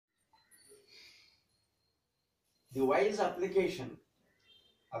The wise application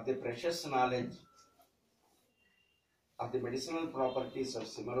of the precious knowledge of the medicinal properties of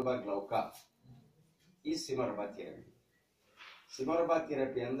Simarouba glauca is Simarouba therapy. Simarouba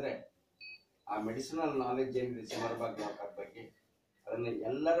therapy ಅಂದ್ರೆ ಆ medicinal knowledge ಏನಿದೆ ಸಿಮರ್ಬಾ glauca ಬಗ್ಗೆ ಅದನ್ನು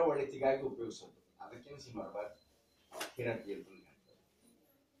ಎಲ್ಲರ ಒಳಿತಿಗಾಗಿ ಉಪಯೋಗಿಸೋದು, ಅದಕ್ಕೆ ಸಿಮರ್ಬಾ ಥೆರಪಿ ಅಂತ ಹೇಳ್ತಾರೆ.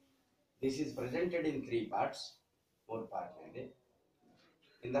 This is presented in 3 parts, 4 parts ಇದೆ.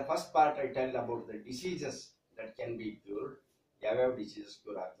 In the first part I tell about the diseases that can be cured, ಯಾವ್ಯಾವ diseases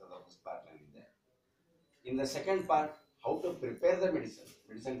cure ಆಗ್ತದೆ ಫಸ್ಟ್ ಪಾರ್ಟ್ ನಲ್ಲಿದೆ. In the second part, how to prepare the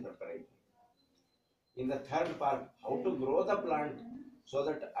medicine preparation. In the third part, how to grow the plant so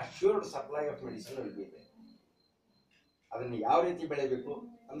that assured supply of medicine will be there. ಅದನ್ನು ಯಾವ ರೀತಿ ಬೆಳೆಯಬೇಕು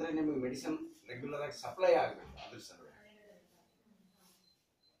ಅಂದ್ರೆ ನಿಮಗೆ medicine regular ಆಗಿ supply ಆಗಬೇಕು ಅದ್ರ ಸಲುವಾಗಿ.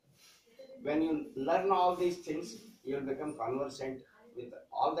 When you learn all these things, you will become conversant with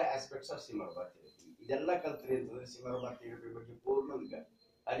all the aspects of Simarouba therapy. ಇದೆಲ್ಲ ಕಲ್ತ್ರಿ ಅಂತಂದ್ರೆ Simarouba therapy ಬಗ್ಗೆ ಪೂರ್ಣ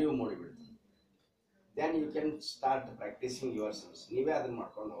ಅರಿವು ಮೂಡಿಬಿಡ್ತದೆ. Then you can start practicing yourselves. ನೀವೇ ಅದನ್ನ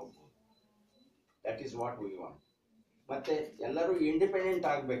ಮಾಡ್ಕೊಂಡು ಹೋಗ್ಬೋದು. That is what we want. ಮತ್ತೆ ಎಲ್ಲರೂ ಇಂಡಿಪೆಂಡೆಂಟ್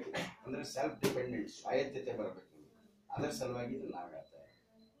ಆಗಬೇಕು ಅಂದ್ರೆ ಸೆಲ್ಫ್ ಡಿಪೆಂಡೆಂಟ್ ಸ್ವಾಯತ್ತತೆ ಬರಬೇಕು. ಅದರ ಸಲುವಾಗಿ ಇದನ್ನ ನಾವು ಹೇಳ್ತಾ ಇದ್ದೀವಿ.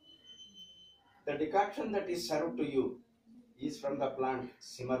 The decoction that is served to you is from the plant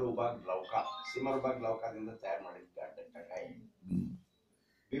Simarouba glauca. Simarouba glauca ದಿಂದ ತಯಾರು ಮಾಡಿದ ಕಷಾಯ.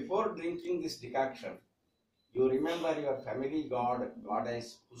 Before drinking this decoction, you remember your family god, goddess,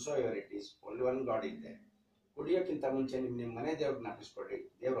 whosoever it is, only one God is there. ಕುಡಿಯೋಕ್ಕಿಂತ ಮುಂಚೆ ನಿಮ್ಮ ಮನೆ ದೇವ್ರಿಗೆ ಜ್ಞಾಪಿಸ್ಕೊಡಿ,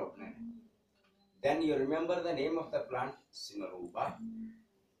 ದೇವ್ರ ಒಬ್ಬನೇ. Then you remember the name of the plant Simarouba.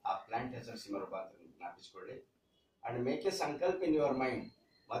 ಆ ಪ್ಲಾಂಟ್ ಹೆಸರು Simarouba ಅಂತ ಜ್ಞಾಪಿಸ್ಕೊಳ್ಳಿ. And make a sankalp in your mind.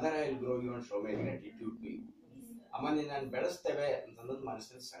 Mother, I will grow you and show my gratitude to you. ಅಮ್ಮ ನಾನು ಬೆಳೆಸ್ತೇವೆ ಅಂತಂದ್ರೆ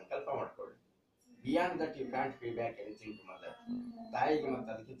ಮನಸ್ಸಲ್ಲಿ ಸಂಕಲ್ಪ ಮಾಡ್ಕೊಳ್ಳಿ. Beyond that you can't pay back anything to mother. ತಾಯಿಗೆ ಮತ್ತೆ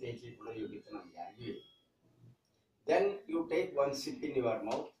ಅದಕ್ಕಿಂತ ಹೆಚ್ಚಿಗೆ ಕೊಡೋ ಯೋಗ್ಯತೆ ನಮ್ಗೆ ಯಾರಿಗೂ ಇಲ್ಲ. Then you take one sip in your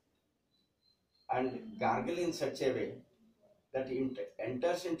mouth and gargle in such a way that it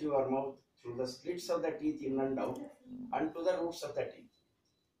enters into your mouth through the slits of the teeth in and out and to the roots of the teeth.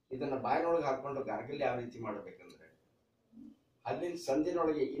 ಇದನ್ನ ಬಾಯಿನೊಳಗೆ ಹಾಕೊಂಡು gargle ಯಾವ ರೀತಿ ಮಾಡಬೇಕಂದ್ರೆ ಅಲ್ಲಿನ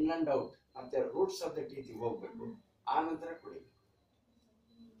ಸಂದಿನೊಳಗೆ in and out ಮತ್ತೆ roots of the teeth ಹೋಗ್ಬೇಕು, ಆ ನಂತರ ಕುಡಿ.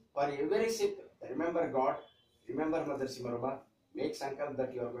 For every sip, remember God, remember Mother Simarouba, make sankalp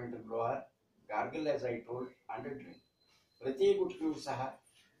that you are going to grow her, gargle as I told, and drink. ಪ್ರತಿ ಗುಟ್ಕಿಯೂ ಸಹ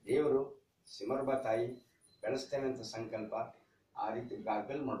ದೇವರು ಸಿಮರ್ಬಾ ತಾಯಿ ಬೆಳೆಸ್ತೇನೆ ಅಂತ ಸಂಕಲ್ಪ, ಆ ರೀತಿ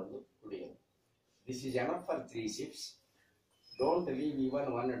ಗಾರ್ಗಲ್ ಮಾಡೋದು, ಕುಡಿಯೋದು. This is enough for 3 sips. Don't leave even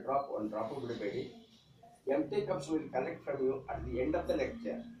one drop ಬಿಡಬೇಡಿ. Empty cups will collect from you at the end of the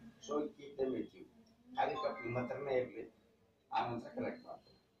lecture, so keep them with you. ಖಾಲಿ ಕಪ್ ನಿಮ್ಮ ಹತ್ರನೇ ಇರಲಿ, ಆ ನಂತರ ಕಲೆಕ್ಟ್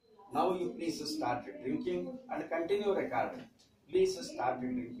ಮಾಡ್ತೀವಿ. Now you please start drinking and continue recording. Please start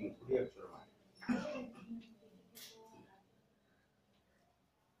drinking. ಕುಡಿಯೋಕೆ ಶುರು ಮಾಡಿ.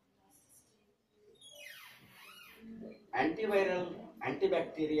 Antiviral,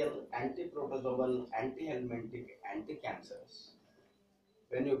 antibacterial, antiprotozoal, anti-helminthic, anti-cancerous.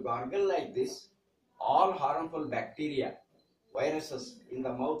 When you gargle like this, all harmful bacteria, viruses in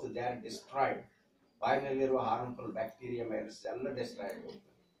the mouth, they are destroyed. ಬಾಯಿನಲ್ಲಿರುವ harmful bacteria, viruses ಎಲ್ಲ destroy ಆಗುತ್ತೆ.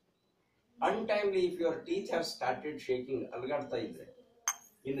 Untimely, if your teeth have started shaking, algarta idre,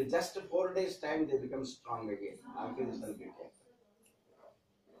 in just 4 days time they become strong again.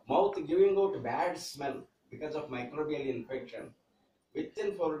 Mouth giving out bad smell because of microbial infection, within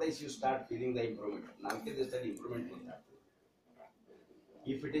 4 days you start feeling the improvement. Improvement.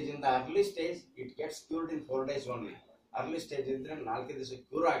 If it is in the early stage, it gets cured in 4 days only. Early stage idre 4 days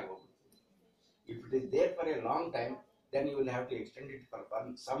cure agogutte. If it is there for a long time, then you will have to extend it for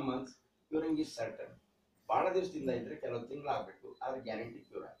some months. Curing is certain. ಬಹಳ ದಿವಸದಿಂದ ಇದ್ರೆ ಕೆಲವು ತಿಂಗಳಾಗಬೇಕು, ಆದ್ರೆ guarantee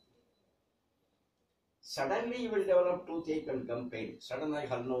cure ಆಗ್ತದೆ. Suddenly you will develop toothache and gum pain. Sudden ಆಗಿ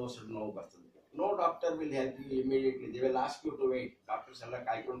ಹಲ್ಲು ನೋವು, ಸುಡು ನೋವು ಬರ್ತದೆ. No doctor will help you immediately. They will ask you to wait. Doctors ಎಲ್ಲ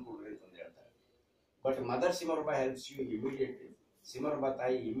ಕಾಯ್ಕೊಂಡು ಕೂಡ್ರಿ ಅಂತ ಹೇಳ್ತಾರೆ. But Mother Simarouba helps you immediately. Simarouba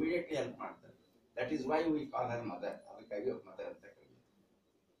ತಾಯಿ immediately help ಮಾಡ್ತಾರೆ. That is why we call her mother. ಅದಕ್ಕಾಗಿ mother ಅಂತ ಕರೀತಾರೆ.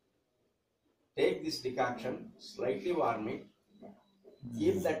 Take this decoction, slightly warm it.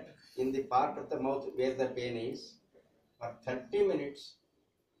 Keep that in the part of the mouth where the pain is for 30 minutes.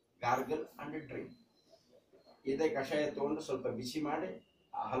 Gargle and drink. ಇದೇ ಕಷಾಯ ತಗೊಂಡು ಸ್ವಲ್ಪ ಬಿಸಿ ಮಾಡಿ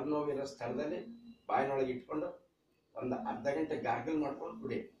ಆ ಹಲ್ಲು ನೋವಿರೋ ಸ್ಥಳದಲ್ಲಿ ಬಾಯಿನೊಳಗೆ ಇಟ್ಕೊಂಡು ಒಂದು ಅರ್ಧ ಗಂಟೆ ಗಾರ್ಗಲ್ ಮಾಡ್ಕೊಂಡು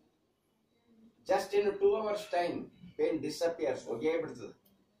ಕುಡಿ. Just in 2 hours time, pain disappears. ಹೋಗೇ ಬಿಡ್ತದೆ.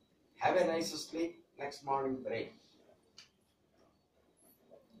 Have a nice sleep. Next morning pray.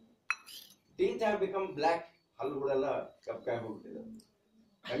 Teeth have become black. ಹಲ್ಲುಗಳೆಲ್ಲ ಕಪ್ಪಾಗಿ ಹೋಗ್ಬಿಟ್ಟಿದೆ.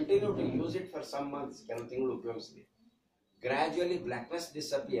 Continue to use it for some months. ಕೆಲವು ತಿಂಗಳು ಉಪಯೋಗಿಸಿ. Gradually blackness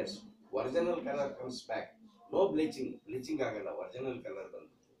disappears. Original color comes back. No bleaching. Bleaching agala. Original color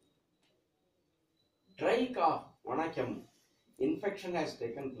bandu. Dry cough. Vanakam. Infection has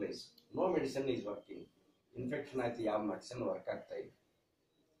taken place. No medicine is working. Infection ayti yav medicine work agta illa.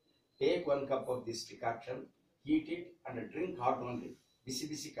 Take 1 cup of this decoction, heat it and drink hot only. Bisi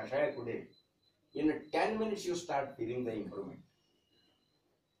bisi kashaya kude. In 10 minutes you start feeling the improvement.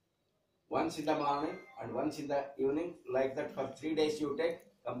 Once in the morning and once in the evening, like that for 3 days you take,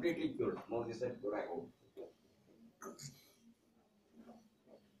 completely cured. More than that, cure I hope.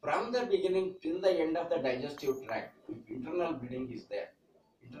 From the beginning till the end of the digestive tract, if internal bleeding is there,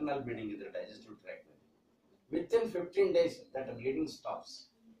 internal bleeding is the digestive tract. Within 15 days, that bleeding stops.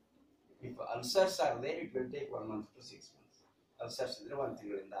 If ulcers are there, it will take 1 month to 6 months. Ulcers is 1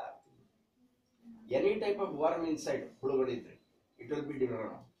 ತಿಂಗಳಿಂದ 6 ತಿಂಗಳು. Any type of worm inside, it will be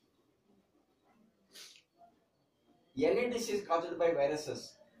developed. Any disease caused by viruses,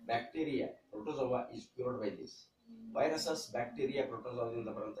 bacteria, protozoa is cured by this. Viruses, bacteria, protozoa in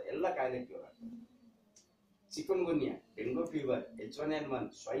the front, all kaile cure. Chikungunya, dengue fever, H1N1,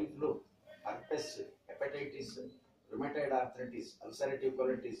 swine flu, herpes, hepatitis, rheumatoid arthritis, ulcerative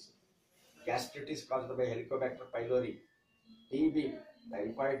colitis, gastritis caused by Helicobacter pylori, TB,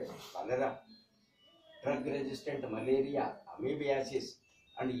 typhoid, cholera, drug-resistant malaria, amoebiasis,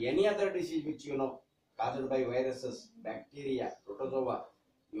 and any other disease which you know caused by viruses, bacteria, protozoa,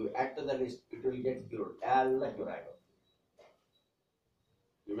 you add to the list, it will get cured. All curable.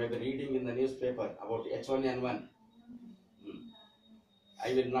 You may be reading in the newspaper about H1N1.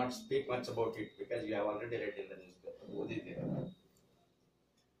 I will not speak much about it because you have already read in the newspaper.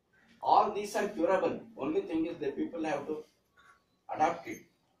 All these are curable. Only thing is that people have to adapt it.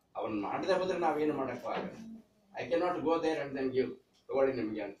 I cannot go there and then give.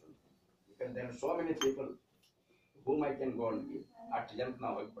 Because there are so many people whom I can go and give.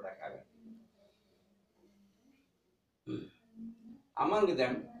 Among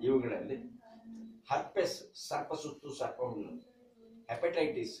them, herpes, sarpasuttu sarpahunnu,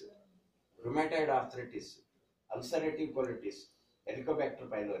 hepatitis, rheumatoid arthritis, ulcerative colitis, Helicobacter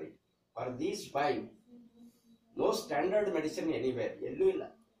pylori. For these 5, no standard medicine anywhere.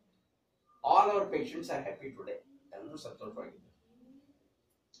 All our patients are happy today.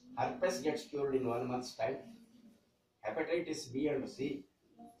 Herpes gets cured in 1 month's time. Hepatitis B and C,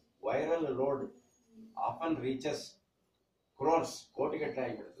 viral load often reaches crores, 2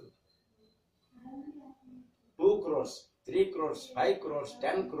 crores, 3 crores, 5 crores,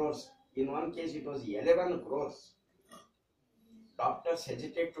 10 crores. In one case it was 11 crores. Doctors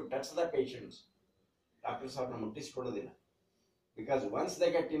hesitate to touch the patients. Doctors are not mutiskododilla. Because once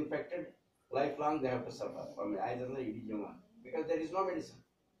they get infected, lifelong they have to suffer from either because there is no medicine.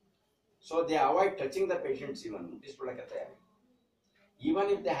 So they avoid touching the patients even. Even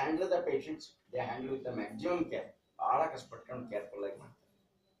if they handle the patients, they handle with the maximum care. Careful like that.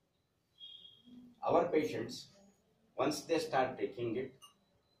 Our patients, once they start taking it,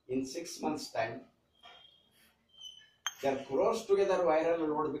 in 6 months' time, their cross together viral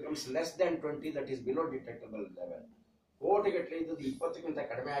load becomes less than 20, that is below detectable level.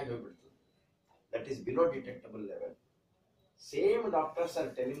 That is below detectable level. Same doctors are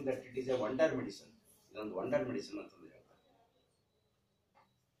telling that it is a wonder medicine. It is a wonder medicine.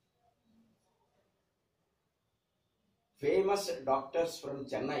 Famous doctors from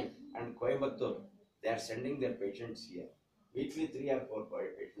Chennai and Coimbatore, they are sending their patients here. Weekly 3 or 4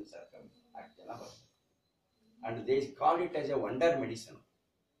 patients are coming at Kannada. And they call it as a wonder medicine.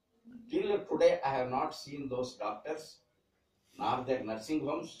 Till today, I have not seen those doctors, nor their nursing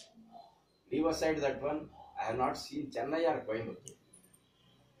homes. Leave aside that one, I have not seen Chennai or Coimbatore.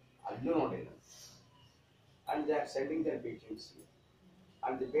 And they are sending their patients here.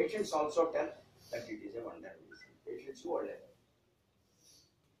 And the patients also tell that it is a wonder medicine. Patients who are there.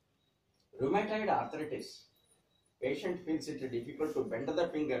 Rheumatoid arthritis. Patient feels it difficult to bend the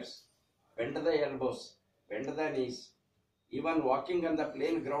fingers, bend the elbows, bend the knees. Even walking on the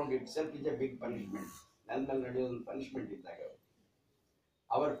plain ground itself is a big punishment. Punishment is that.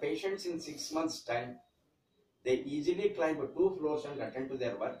 Our patients in 6 months' time, they easily climb 2 floors and attend to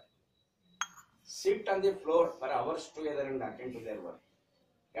their work. Sit on the floor for hours together and attend to their work.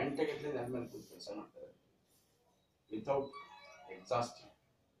 Without exhaustion.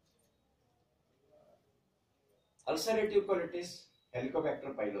 Ulcerative colitis,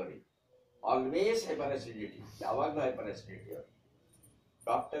 Helicobacter pylori. Always hyperacidity. Hyperacidity.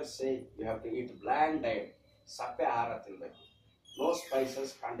 Doctors say you have to eat bland diet. No spices,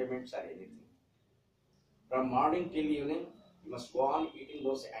 condiments or anything. From morning till evening, you must go on eating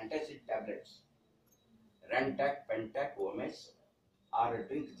those antacid tablets. Rantac, Pentac, Omes, or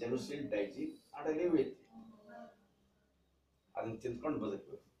drink Gelusil, Digil and live with it. ಅದನ್ನ ತಿಂದ್ಕೊಂಡು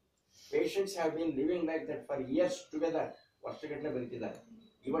ಬದುಕಬೇಕು. Patients have been living like that for years together. ವರ್ಷಗಟ್ಟಲೆ ಬದುಕಿದ್ದಾರೆ.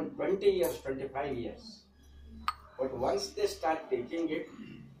 Even 20 years, 25 years. But once they start taking it,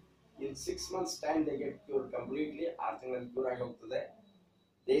 in 6 months time they get cured completely. 6 ತಿಂಗಳಲ್ಲಿ cure ಆಗಿ ಹೋಗ್ತದೆ.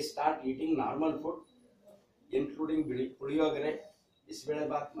 They start eating normal food, including puliyogare, bisibele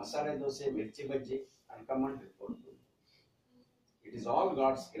Baat, masala dosa, mirchi bajji, and come and report to me. It is all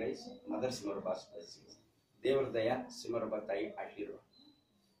God's grace, Mother Simarouba's blessings. ದೇವರ ದಯ, ಸಿಮರೂಬಾ ತಾಯಿ ಆಶೀರ್ವಾದ.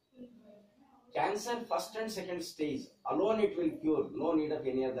 Cancer first and second stage alone it will cure, no need of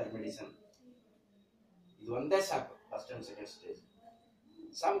any other medicine. ಇದು ಒಂದೇ ಸಾಕು, first and second stage.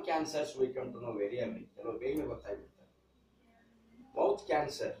 Some cancers we come to know very early, ಕೆಲವು ಬೇಗನೆ ಗೊತ್ತಾಗ್ಬಿಡ್ತಾರೆ. Mouth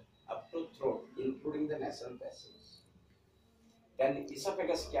cancer up to throat, including the nasal passage. Then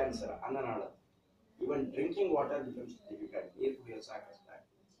esophagus cancer, ಅನ್ನನಾಳ. Even drinking water becomes difficult. ನೀರು ಕುಡಿಯೋದು ಸಾಕಷ್ಟಾಗ್ತದೆ.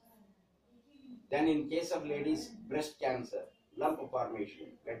 Then in case of ladies, breast cancer, lump formation,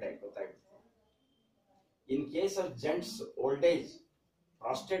 ಗೆಡ್ಡೆ ಗೊತ್ತಾಗ್ಬಿಡ್ತದೆ. In case of gents, old age,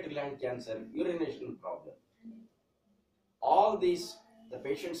 prostate gland cancer, urination problem. All these, the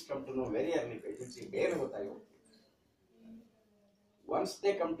patients come to know very early. Patients once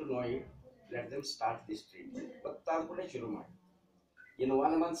they come to know it, let them start this treatment. In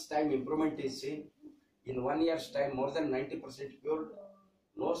 1 month's time, improvement is seen. In 1 year's time, more than 90% cured.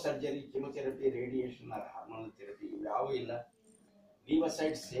 No surgery, chemotherapy, radiation, or hormonal therapy. Leave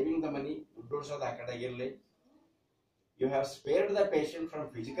aside saving the money. You have spared the patient from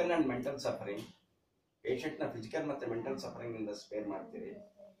physical and mental suffering. Patient na physical and mental suffering in the spare martiri.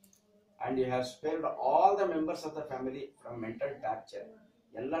 And you have spared all the members of the family from mental torture.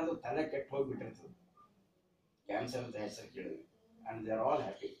 Ellardu tale kett hogibittiruttade. Cancer anta hesaru kelidi. And they are all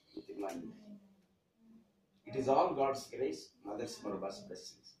happy with money. It is all God's grace, Mother Simarouba's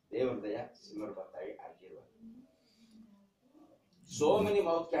blessings. Devar daya, Simarouba tayi ಆಶೀರ್ವಾದ. So many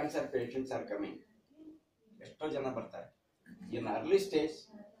mouth cancer patients are coming. ಎಷ್ಟೋ ಜನ ಬರ್ತಾರೆ. In early stage,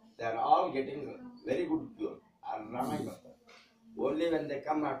 they are all getting very good cure. ಆರಾಮಾಗಿ ಬರ್ತಾರೆ. Only when they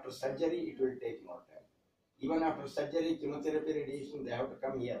come after surgery, it will take more time. Even after surgery, chemotherapy, radiation, they have to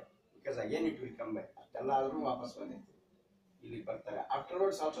come here because again it will come back. ಅಷ್ಟೆಲ್ಲ ಆದ್ರೂ ವಾಪಸ್ ಬಂದಿರ್ತೀವಿ. ಇಲ್ಲಿ ಬರ್ತಾರೆ.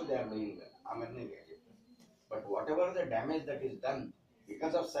 Afterwards also they are doing well. ಆಮೇಲೆ but whatever the damage that is done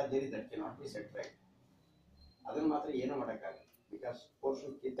because of surgery, that cannot be set back. ಅದನ್ನ ಮಾತ್ರ ಏನು ಮಾಡೋಕ್ಕಾಗಲ್ಲ. Because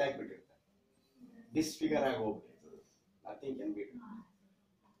portion ಕಿತ್ತಾಕ್ಬಿಟ್ಟಿರ್ತಾರೆ. Disfigure ಆಗಿ ಹೋಗ್ಬಿಟ್ಟಿರ್ತದೆ. Nothing can be done.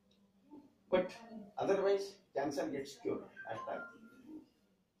 But otherwise, cancer gets cured.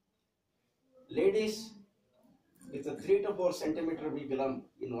 Ladies with a 3 to 4 centimeter big lump,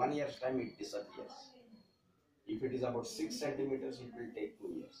 in 1 year's time it disappears. If it is about 6 centimeters, it will take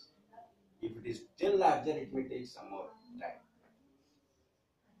 2 years. If it is still larger, it may take some more time.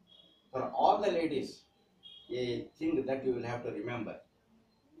 For all the ladies, a thing that you will have to remember,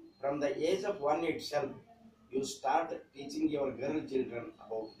 from the age of 1 itself, you start teaching your girl children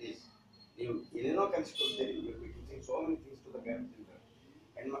about this. You will be teaching so many things to the girl children.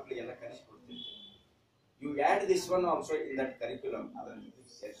 You add this one also in that curriculum.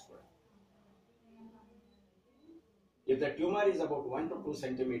 If the tumor is about 1 to 2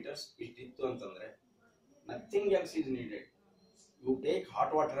 centimeters, nothing else is needed. You take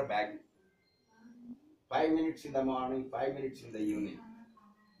hot water bag, 5 minutes in the morning, 5 minutes in the evening.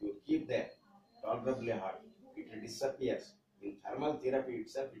 You keep there, tolerably hot. It disappears. In thermal therapy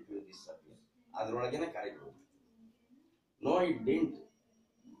itself, it will disappear. No, it didn't.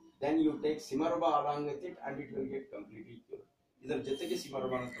 Then you take Simarouba along with it and it will get completely cured. Idar jotege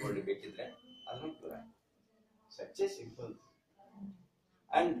Simarouba na ತಗೊಳ್ಬೇಕಿದ್ರೆ ಅದನ್ನು cure ಆಗುತ್ತೆ. Such a simple.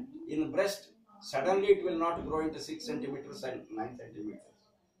 And in breast, suddenly it will not grow into 6 centimeters and 9 centimeters.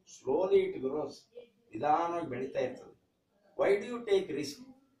 Slowly it grows. ನಿಧಾನವಾಗಿ ಬೆಳೀತಾ ಇರ್ತದೆ. Why do you take risk?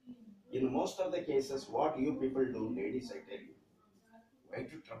 In most of the cases, what you people do, ladies, I tell you, why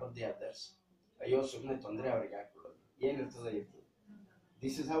to trouble the others? ಅಯ್ಯೋ ಸುಮ್ಮನೆ ತೊಂದರೆ ಅವರಿಗೆ ಹಾಕ್ಬಿಡೋದು. ಏನಿರ್ತದೆ ಇರ್ತದೆ.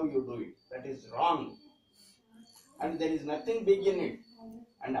 This is how you do it. That is wrong. And there is nothing big in it.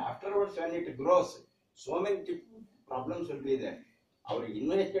 And afterwards, when it grows, so many problems will be there. ಅವ್ರಿಗೆ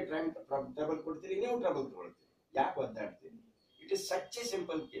ಇನ್ನೂ ಹೆಚ್ಚು trouble ಕೊಡ್ತೀರಿ, ನೀವು ಟ್ರಬಲ್ ತಗೊಳ್ತೀರಿ. ಯಾಕೆ ಒದ್ದಾಡ್ತೀರಿ? It is such a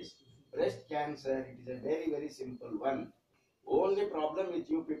simple case. Breast cancer, it is a very, very simple one. Only problem with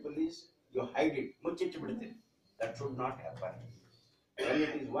you people is you hide it. ಮುಚ್ಚಿಟ್ಟು ಬಿಡ್ತೀರಿ. That should not happen. When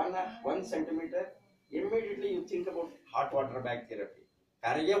it is 1 centimeter, immediately you think about hot water bag therapy.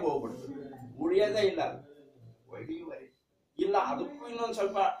 ಕರೆಗೆ ಹೋಗ್ಬಿಡ್ತದೆ. ಉಳಿಯೋದೇ ಇಲ್ಲ. Why do you worry? ಇಲ್ಲ ಅದಕ್ಕೂ ಇನ್ನೊಂದು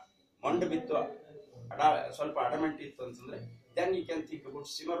ಸ್ವಲ್ಪ ಮಂಡು ಬಿತ್ತು, ಸ್ವಲ್ಪ ಅಡಮೆಂಟ್ ಇತ್ತು ಅಂತಂದ್ರೆ, then you can think about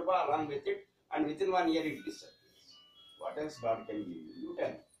Simarouba along with it, and within 1 year it disappears. What else God can give you? You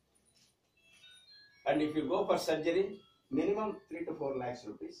tell. And if you go for surgery, minimum 3 to 4 lakhs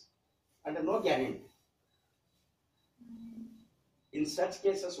rupees and no guarantee. In such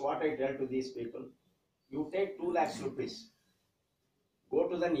cases, what I tell to these people, you take 2 lakhs rupees, go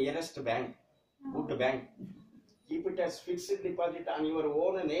to the nearest bank, good bank, keep it as fixed deposit on your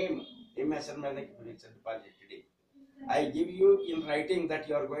own name. Fixed deposit. I give you in writing that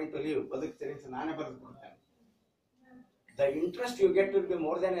you are going to live. The interest you get will be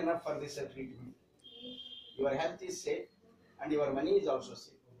more than enough for this treatment. Your health is safe and your money is also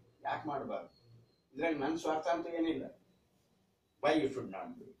safe. Why you should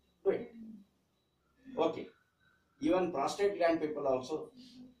not do it? Do it. Okay. Even prostate gland people also,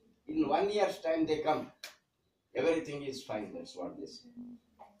 in 1 year's time they come. Everything is fine. That's what they say.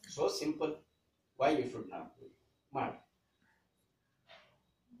 So simple. Why you should not do it? Mad.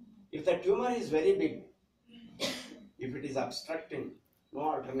 If the tumor is very big, if it is obstructing, no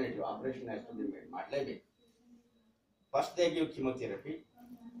alternative. Operation has to be made. First they give chemotherapy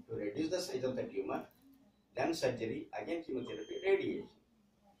to reduce the size of the tumor, then surgery, again chemotherapy, radiation.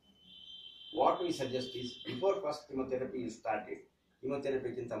 What we suggest is, before first chemotherapy is started, chemotherapy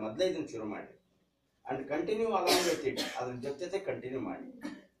kinta madle idin shuru madi and continue along with it. Adar jotete continue madi,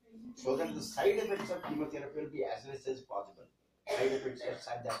 so that the side effects of chemotherapy will be as less as possible. Side effects are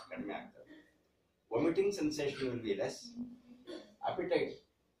such that kadme agtave. Vomiting sensation will be less. Appetite,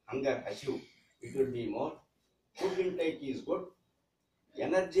 hunger, hasiu, it will be more. Food intake is good.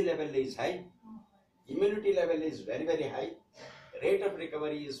 Energy level is high. Immunity level is very, very high. Rate of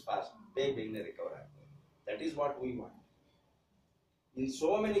recovery is fast. They bring the recovery. That is what we want. In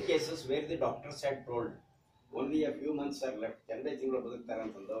so many cases where the doctors had told only a few months are left, they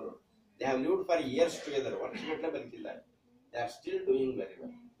have lived for years together. They are still doing very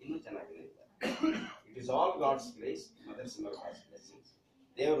well. It is all God's grace, Mother Simarouba's blessings.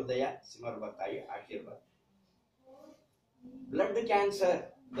 Devardaya Simarouba Tayi Ashirvad. Blood cancer,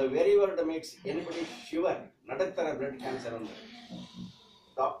 the very word makes anybody shiver. Nadaktara blood cancer on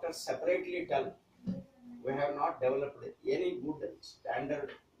doctors separately tell, we have not developed any good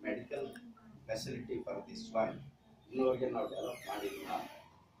standard medical facility for this one. We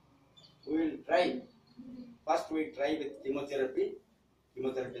will try. First we try with chemotherapy.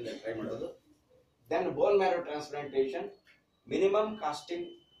 Chemotherapy they try madodu. Then bone marrow transplantation, minimum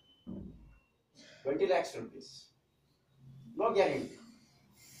costing 20 lakhs rupees. No guarantee.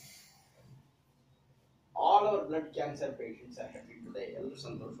 All our blood cancer patients are happy today.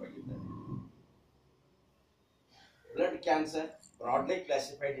 Blood cancer broadly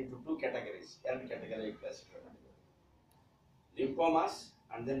classified into two categories. Category classified: lymphomas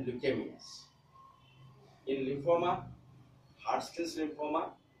and then leukemias. In lymphoma, Hodgkin's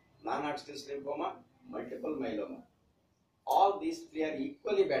lymphoma, non-Hodgkin's lymphoma, multiple myeloma. All these three are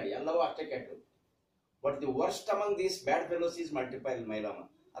equally bad. But the worst among these bad fellows is multiple myeloma.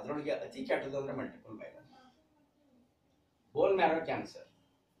 Multiple myeloma. Bone marrow cancer.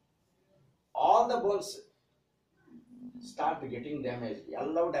 All the bones start getting damaged.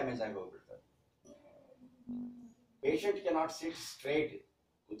 Yellow damage. Patient cannot sit straight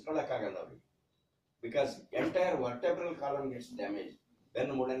because entire vertebral column gets damaged.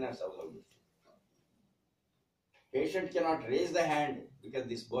 Patient cannot raise the hand because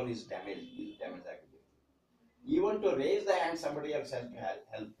this bone is damaged. Even to raise the hand, somebody else has to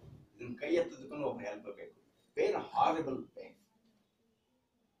help. Pain, horrible pain.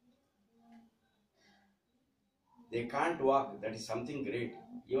 They can't walk. That is something great.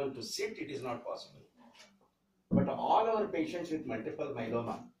 Even to sit, it is not possible. But all our patients with multiple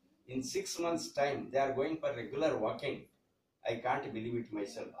myeloma, in 6 months' time, they are going for regular walking. I can't believe it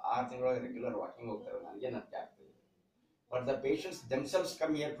myself. Regular walking. But the patients themselves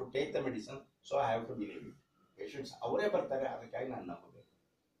come here to take the medicine, so I have to believe it. Patients,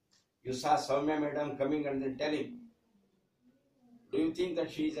 you saw Soumya madam coming and then telling, do you think that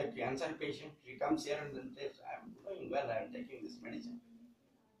she is a cancer patient? She comes here and then says, I am doing well, I am taking this medicine.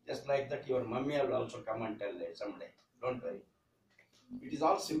 Just like that, your mummy will also come and tell that someday. Don't worry. It is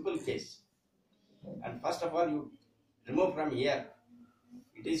all simple case. And first of all, you remove from here.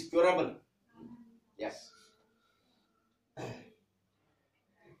 It is curable. Yes.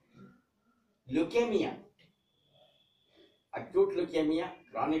 Leukemia. Acute leukemia,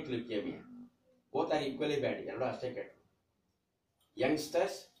 chronic leukemia. Both are equally bad.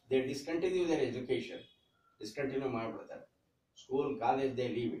 Youngsters, they discontinue their education. Discontinue my brother. School, college, they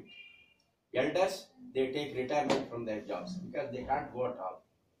leave it. Elders, they take retirement from their jobs because they can't go at all.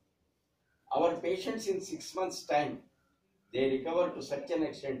 Our patients in 6 months' time, they recover to such an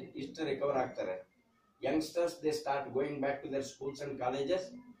extent, youngsters, they start going back to their schools and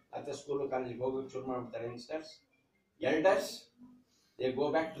colleges. At the school, college, youngsters. Elders, they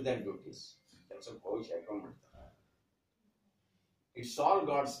go back to their duties. It's all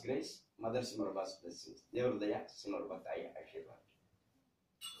God's grace, Mother Simarouba's blessings. Devaradaya Simarouba Tayi Ashirvad.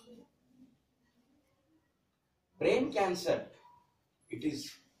 Brain cancer, it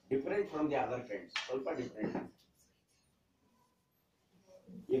is different from the other kinds, ಸ್ವಲ್ಪ different.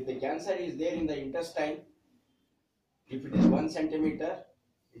 If the cancer is there in the intestine, if it is 1 centimeter,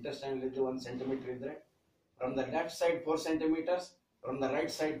 intestine little 1 centimeter is there. From the left side 4 centimeters, from the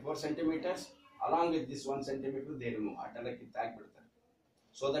right side 4 centimeters, along with this 1 centimeter they remove.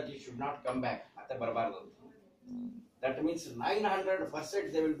 So that it should not come back. That means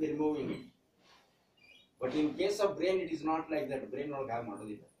 900% they will be removing it. But in case of brain, it is not like that. Brain will have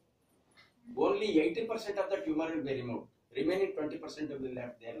only 80% of the tumor will be removed. Remaining 20% will be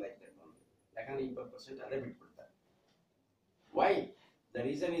left there like that only. Why? The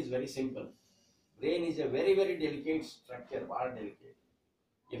reason is very simple. Brain is a very, very delicate structure, very delicate.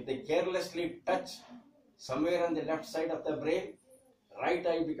 If they carelessly touch somewhere on the left side of the brain, right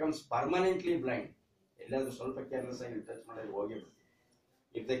eye becomes permanently blind. If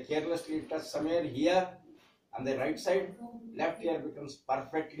they carelessly touch somewhere here on the right side, left ear becomes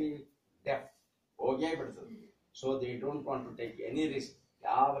perfectly deaf. So they don't want to take any risk.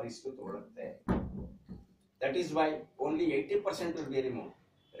 That is why only 80% will be removed.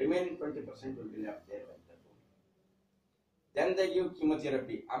 Remaining 20% will be left there like that. Then they give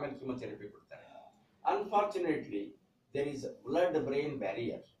chemotherapy. Chemotherapy. Unfortunately, there is a blood-brain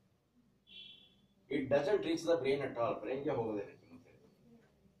barrier. It doesn't reach the brain at all. Brain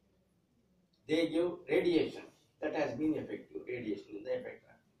they give radiation. That has been effective. Radiation is the effect.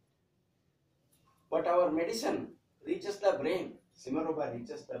 But our medicine reaches the brain. Simarouba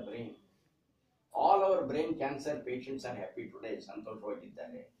reaches the brain. All our brain cancer patients are happy today.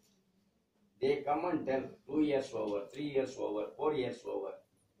 They come and tell 2 years over, 3 years over, 4 years over.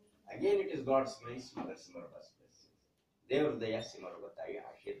 Again, it is God's grace, Mother Simarouba's blessings. Devaradaya Simarouba Tayi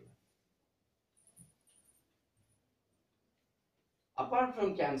Ashirvad. Apart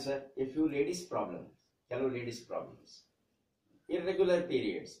from cancer, a few ladies' problems, irregular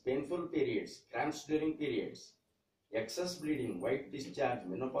periods, painful periods, cramps during periods, excess bleeding, white discharge,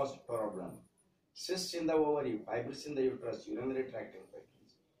 menopause problem, cysts in the ovary, fibroids in the uterus, urinary tract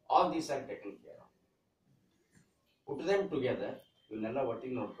infections, all these are taken care of. Put them together, you will know what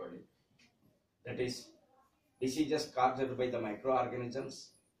you know. That is, diseases caused by the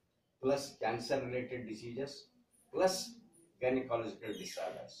microorganisms, plus cancer-related diseases, plus gynecological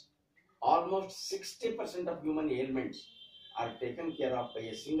disorders. Almost 60% of human ailments are taken care of by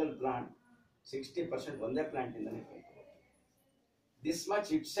a single plant. 60% one plant in the network. This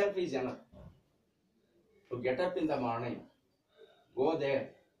much itself is enough to get up in the morning, go there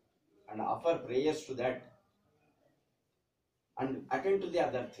and offer prayers to that and attend to the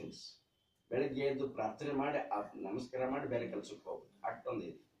other things.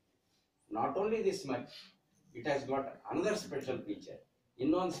 Not only this much, it has got another special feature.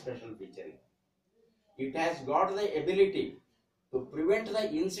 One special feature. It has got the ability to prevent the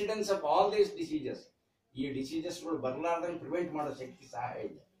incidence of all these diseases. These diseases will prevent mada shakti sahaya.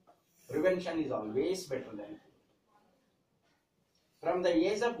 Prevention is always better than cure. From the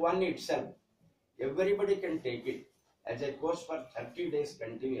age of 1 itself, everybody can take it as a course for 30 days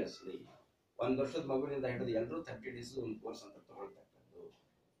continuously. 1 ವರ್ಷದ ಮಗುವಿನಿಂದ ಹಿಡಿದು ಎಲ್ಲರೂ 30 days ಒಂದು course ಅಂತ ತಗೊಳ್ತಕ್ಕದ್ದು.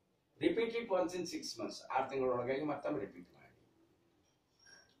 Repeat it once in 6 months. 6 ತಿಂಗಳೊಳಗಾಗಿ ಮತ್ತೊಮ್ಮೆ repeat ಮಾಡಿ.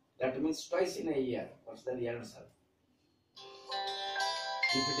 That means twice in a year. ವರ್ಷದಲ್ಲಿ 2 ಸಲ.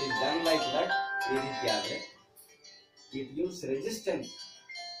 If it is done like that, it gives resistance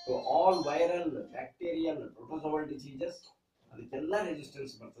to all viral, bacterial, protozoal diseases. ಅದಕ್ಕೆಲ್ಲ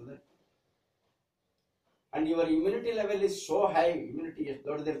resistance ಬರ್ತದೆ. And your immunity level is so high. Immunity ಎಷ್ಟು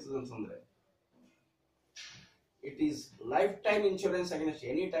ದೊಡ್ಡದಿರ್ತದೆ ಅಂತಂದ್ರೆ it is lifetime insurance against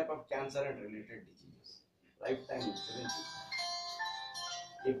any type of cancer and related diseases. Lifetime insurance.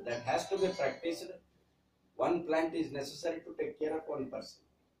 If that has to be practiced, one plant is necessary to take care of one person.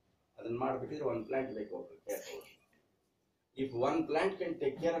 Adan madibitidre one plant ಬೇಕು care. If one plant can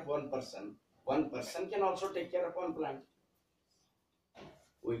take care of one person can also take care of one plant.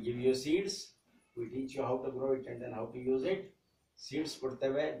 We give you seeds, we teach you how to grow it and then how to use it. Seeds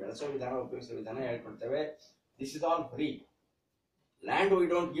ಕೊಡ್ತೇವೆ, ಬೆಳೆಸೋ ವಿಧಾನ, ಉಪಯೋಗಿಸೋ ವಿಧಾನ ಹೇಳ್ಕೊಡ್ತೇವೆ. This is all free. Land we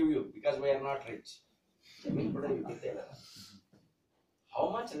don't give you because we are not rich. How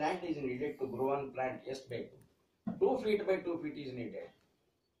much land is needed to grow one plant? Yes, 2 feet by 2 feet is needed.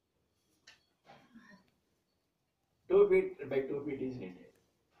 2 feet by 2 feet is needed.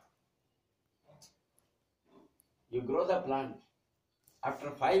 You grow the plant. After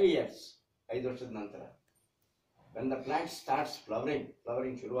 5 years, 5 ವರ್ಷದ ನಂತರ when the plant starts flowering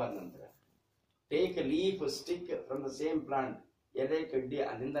ಶುರುವಾದ ನಂತರ take a leaf, a stick from the same plant, ಎಲೆ ಕಡ್ಡಿ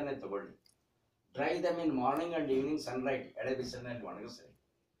ಅಲ್ಲಿಂದನೇ ತಗೊಳ್ಳಿ. Dry them in morning and evening sunlight, ಎಳೆ ಬಿಸಿಲಿನಲ್ಲಿ ಒಣಗಿಸಿ.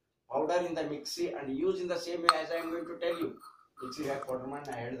 Powder in the mixie and use in the same way as I am going to tell you. Mixie hockey powder ಮಾಡಿ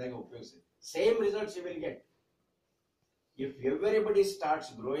ನಾ ಹೇಳಿದಾಗ ಉಪಯೋಗಿಸಿ. Same results you will get. If everybody starts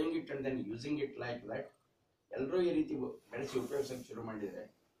growing it and then using it like that, ಎಲ್ಲರೂ ಈ ರೀತಿ ಬೆಳೆಸಿ ಉಪಯೋಗಿಸಕ್ಕೆ ಶುರು ಮಾಡಿದರೆ,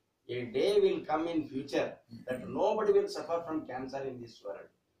 a day will come in future that nobody will suffer from cancer in this world.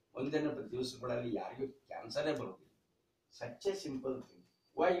 ಒಂದಿನ ದಿವಸಗಳಲ್ಲಿ ಯಾರಿಗೂ ಕ್ಯಾನ್ಸರೇ ಬರುವುದಿಲ್ಲ. Such a simple thing.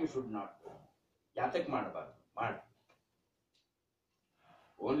 Why you should not do? ಯಾತಕ್ಕೆ ಮಾಡಬಾರ್ದು? ಮಾಡಿ.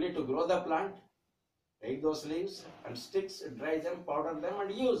 Only to grow the plant, take those leaves and sticks, dry them, powder them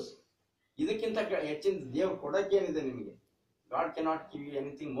and use. ಇದಕ್ಕಿಂತ ಹೆಚ್ಚಿನ ದೇವರು ಕೊಡಕ್ಕೇನಿದೆ ನಿಮಗೆ? God cannot give you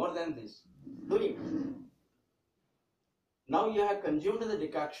anything more than this. Do it. Now you have consumed the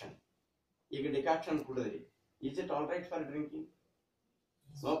decoction. ಈಗ decoction ಕುಡಿದ್ರಿ. Is it all right for drinking?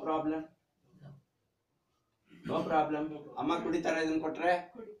 No problem. No problem. ಅಮ್ಮ ಕುಡಿತಾರೆ ಇದನ್ನ ಕೊಟ್ರೆ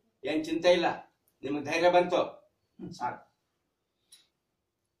ಏನ್ ಚಿಂತೆ ಇಲ್ಲ, ನಿಮಗೆ ಧೈರ್ಯ ಬಂತು ಸಾಕು.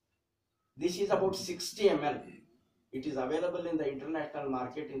 This is about 60 ml. It is available in the international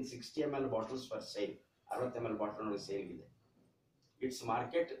market in 60 ml bottles for sale. 60 ml bottle ನೋಡಿ ಸೇಲ್ ಇದೆ. Its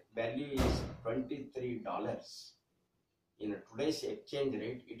market value is $23. In today's exchange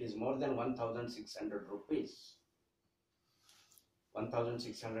rate, it is more than 1,600 rupees.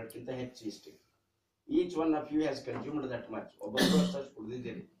 1,600 ಕಿಂತ ಹೆಚ್ಚು ಇಷ್ಟು. Each one of you has consumed that much. ಒಬ್ಬೊಬ್ಬರು ಅಷ್ಟು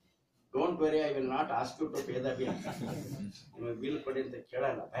ಕುಡಿದಿದ್ದೀರಿ. Don't worry, I will not ask you to pay the bill. ನಿಮಗೆ bill ಕೊಡಿ ಅಂತ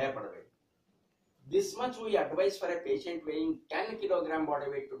ಕೇಳಲ್ಲ, ಭಯ ಪಡಬೇಡಿ. This much we advise for a patient weighing 10 kg body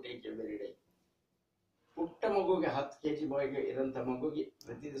weight to take every day. ಪುಟ್ಟ ಮಗುಗೆ 10 kg ಬಾಯಿಗೆ ಇರಂತ ಮಗುಗೆ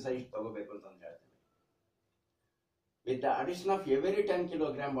ಪ್ರತಿ ದಿವಸ ಇಷ್ಟು ತಗೋಬೇಕು ಅಂತ ಹೇಳ್ತೇವೆ. With the addition of every 10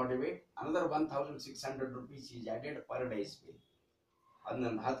 kg body weight, another 1,600 rupees is added per day's bill. ಅದನ್ನ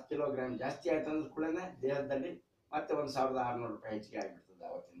 10 kg ಜಾಸ್ತಿ ಆಯ್ತು ಅಂದ್ರೆ ಕೂಡ ದೇಹದಲ್ಲಿ ಮತ್ತೆ 1,600 ರೂಪಾಯಿ ಹೆಚ್ಚಿಗೆ ಆಗಿಬಿಡ್ತದೆ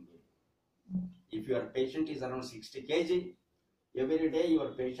ಅವತ್ತಿನ bill. If your patient is around 60 kg, every day your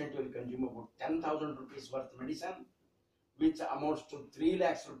patient will consume about 10,000 rupees worth medicine, which amounts to 3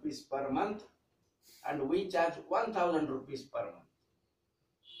 lakhs rupees per month, and we charge 1,000 rupees per month.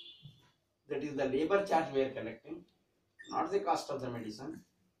 That is the labor charge we are collecting, not the cost of the medicine,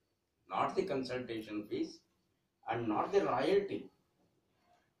 not the consultation fees, and not the royalty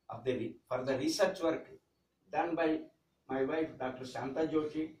of for the research work done by my wife Dr. Shanta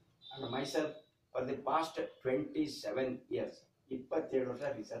Joshi and myself for the past 27 years. 27 ವರ್ಷ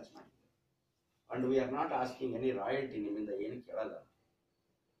research ಮಾಡಿದ್ದೆ. And we are not asking any royalty. ನಿಮ್ಮಿಂದ ಏನು ಕೇಳಲ್ಲ.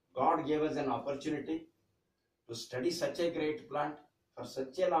 God gave us an opportunity to study such a great plant for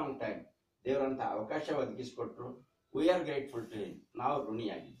such a long time. ದೇವರಂತ ಅವಕಾಶ ಒದಗಿಸಿಕೊಟ್ರು. We are grateful to him. ನಾವು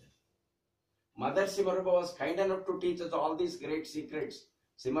ಋಣಿಯಾಗಿದ್ದೇವೆ. Mother Simarouba was kind enough to teach us all these great secrets.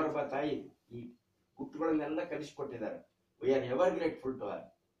 Simarouba ತಾಯಿ ಈ ಗುಟ್ಟುಗಳನ್ನೆಲ್ಲ ಕಲಿಸಿಕೊಟ್ಟಿದ್ದಾರೆ. We are ever grateful to her.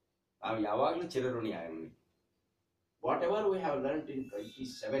 ನಾವು ಯಾವಾಗಲೂ ಚಿರಋಣಿ ಆಗಲಿ. Whatever we have learned in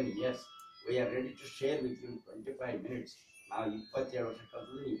 27 years, we are ready to share with you in 25 minutes. ನಾವು 27 ವರ್ಷ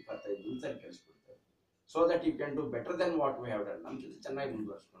ಕಲಿತದ್ದು 25 ನಿಮಿಷದಲ್ಲಿ ಕಲಿಸ್ಕೊಡ್ತೇವೆ. So that you can do better than what we have done. ನಮ್ಗಿಂತ ಚೆನ್ನಾಗಿ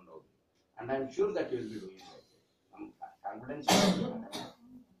ಮುಂದುವರಿಸಿಕೊಂಡು ಹೋಗಿ. And I am sure that you will be doing that. ನಮ್ಮ confidence.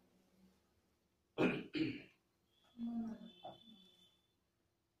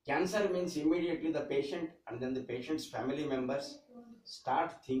 Cancer means immediately the patient and then the patient's family members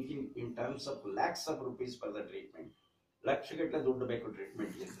start thinking in terms of lakhs of rupees for the treatment. ಲಕ್ಷಗಟ್ಟಲೆ ದುಡ್ಡು ಬೇಕು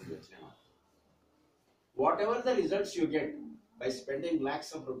treatment ಅಂತ ಯೋಚನೆ ಮಾಡಿ. Whatever the results you get by spending lakhs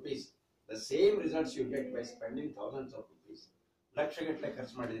of rupees, the same results you get by spending thousands of rupees. ಲಕ್ಷಗಟ್ಟಲೆ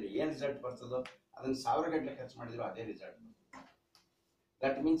ಖರ್ಚು ಮಾಡಿದ್ರೆ ಏನು ರಿಸಲ್ಟ್ ಬರ್ತದೋ ಅದನ್ನ 1000 ಗಟ್ಟಲೆ ಖರ್ಚು ಮಾಡಿದ್ರು ಅದೇ result.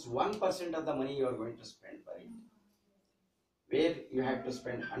 That means 1% of the money you are going to spend for it. Where you have to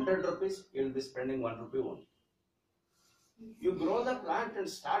spend 100 rupees, you will be spending 1 rupee only. You grow the plant and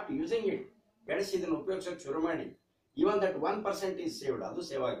start using it. ಬೆಳೆಸಿ ಇದನ್ನು ಉಪಯೋಗಿಸೋಕೆ ಶುರು ಮಾಡಿ. Even that 1% is saved. ಅದು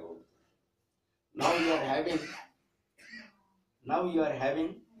save ಆಗಿ ಹೋಗುತ್ತೆ. Now you are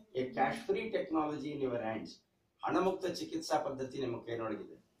having a cash-free technology in your hands. ಹಣಮುಕ್ತ ಚಿಕಿತ್ಸಾ ಪದ್ಧತಿ ನಿಮ್ಮ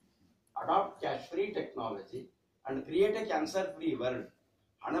ಕೈನೊಳಗಿದೆ. Adopt cash-free technology and create a cancer-free world.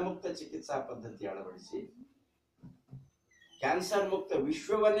 ಹಣಮುಕ್ತ ಚಿಕಿತ್ಸಾ ಪದ್ಧತಿ ಅಳವಡಿಸಿ ಕ್ಯಾನ್ಸರ್ ಮುಕ್ತ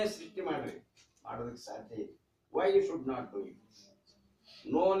ವಿಶ್ವವನ್ನೇ ಸೃಷ್ಟಿ ಮಾಡ್ರಿ. ಮಾಡೋದಕ್ಕೆ ಸಾಧ್ಯ ಇದೆ. Why you should not do it?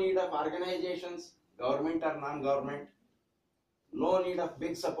 No need of organizations, government or non-government. No need of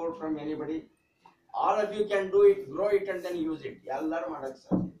big support from anybody. All of you can do it, grow it and then use it. ಎಲ್ಲರೂ ಮಾಡೋಕ್ಕೆ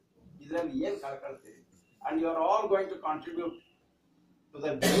ಸಾಧ್ಯ. ಇದರಲ್ಲಿ ಏನು ಕಳ್ಕೊಳ್ತೀರಿ? And you are all going to contribute to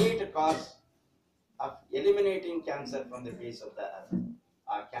the great cause of eliminating cancer from the face of the earth.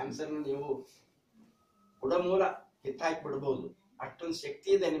 ಆ ಕ್ಯಾನ್ಸರ್ನ ನೀವು ಬುಡಮೂಲ ಕಿತ್ತಾಕಿ ಬಿಡಬಹುದು. ಅಷ್ಟೊಂದು ಶಕ್ತಿ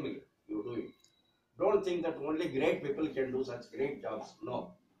ಇದೆ ನಿಮಗೆ. You do it. Don't think that only great people can do such great jobs. No,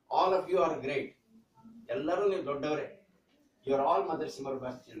 all of you are great. ಎಲ್ಲರೂ ನೀವು ದೊಡ್ಡವರೇ. You are all mother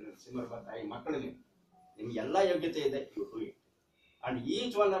ಸಿಮರ್ಬಾ children. ಸಿಮರ್ಬಾ ತಾಯಿ ಮಕ್ಕಳು ನೀವು. ನಿಮ್ಗೆ ಎಲ್ಲ ಯೋಗ್ಯತೆ ಇದೆ. You do it. And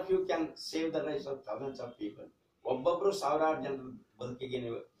each one of you can save the life of thousands of people. ಒಬ್ಬೊಬ್ರು ಸಾವಿರಾರು ಜನರ ಬದುಕಿಗೆ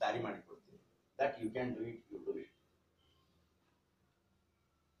ನೀವು ದಾರಿ ಮಾಡಿಕೊಡ್ತೀವಿ. That you can do it. You do it.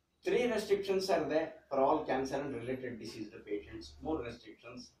 3 restrictions are there for all cancer and related diseased patients. More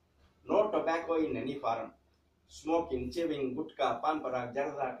restrictions. No tobacco in any form. Smoking, chewing, gutka, pan parak,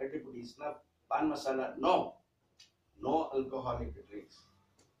 jarda, kattipudi, snuff, pan masala. No. No alcoholic drinks.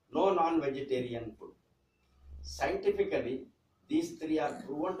 No non-vegetarian food. Scientifically, these 3 are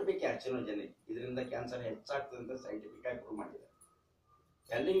proven to be carcinogenic. ಇದರಿಂದ cancer ಹೆಚ್ಚಾಗ್ತದೆ ಅಂತ scientific ಆಗಿ prove ಮಾಡಿದ್ದಾರೆ.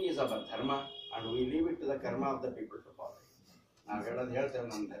 Telling is our dharma and we leave it to the karma of the people to follow. ನಾವು ಹೇಳೋದು ಹೇಳ್ತೇವೆ,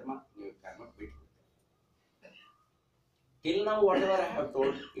 ನಮ್ಮ ಧರ್ಮ, ನೀವು ಕರ್ಮ ಬಿಟ್ಬಿಡ್ತೇವೆ. Till now, whatever I have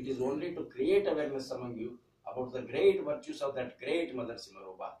told, it is only to create awareness among you about the great virtues of that great mother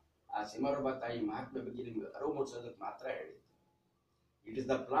Simarouba. ಆ ಸಿಮರೂಬಾ ತಾಯಿ ಮಹಾತ್ಮೆ ಬಗ್ಗೆ ನಿಮ್ಗೆ ಅರಿವು ಮೂಡಿಸೋದಕ್ಕೆ ಮಾತ್ರ ಹೇಳಿದ್ದು. It is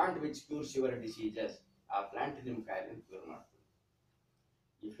the plant which cures your diseases. ಆ plant ನಿಮ್ಮ ಕಾಯಿಲೆಯನ್ನು cure ಮಾಡ್ತದೆ.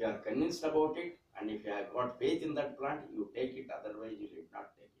 If you are convinced about it and if you have got faith in that plant, you take it. Otherwise you did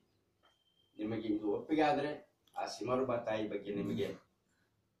not take it. ನಿಮಗೆ ಇದು ಒಪ್ಪಿಗೆ ಆದರೆ, ಆ ಸಿಮರೂಬಾ ತಾಯಿ ಬಗ್ಗೆ ನಿಮಗೆ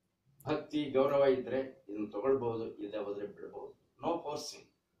ಭಕ್ತಿ ಗೌರವ ಇದ್ರೆ ಇದನ್ನು ತಗೊಳ್ಬಹುದು, ಇಲ್ಲದೆ ಹೋದ್ರೆ ಬಿಡಬಹುದು. No forcing.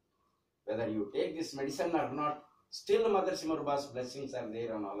 Whether you take this medicine R not, still mother ಸಿಮರೂಬಾಸ್ blessings are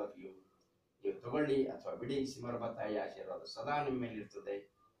there on all of you. ನೀವು ತಗೊಳ್ಳಿ ಅಥವಾ ಬಿಡಿ, ಸಿಮರೂಬಾ ತಾಯಿ ಆಶೀರ್ವಾದ ಸದಾ ನಿಮ್ಮ ಮೇಲೆ ಇರ್ತದೆ.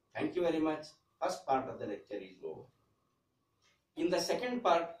 Thank you very much. First part of the lecture is over. In the second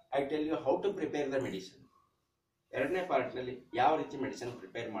part I tell you how to prepare the medicine. ಎರಡನೇ ಪಾರ್ಟ್ ನಲ್ಲಿ ಯಾವ ರೀತಿ ಮೆಡಿಸಿನ್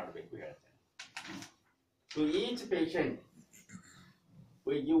ಪ್ರಿಪೇರ್ ಮಾಡಬೇಕು ಹೇಳ್ತೇನೆ. To each patient,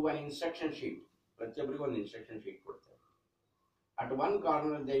 we give one instruction sheet. ಪ್ರತಿಯೊಬ್ಬರಿಗೂ ಒಂದು instruction sheet ಕೊಡ್ತೇವೆ. At one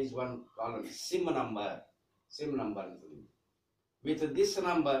corner there is one column, SIM number. SIM number. With this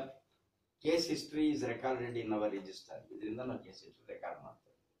number, case history is recorded in our register. ಇದರಿಂದ ನಾವು case history record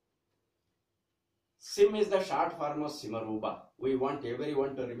ಮಾಡ್ತೇವೆ. SIM is the short form of Simarouba. We want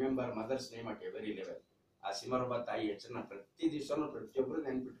everyone to remember mother's name at every level. ಆ ಸಿಮರೂಬಾ ತಾಯಿ ಹೆಸರನ್ನ ಪ್ರತಿ ದಿವಸನೂ ಪ್ರತಿಯೊಬ್ಬರು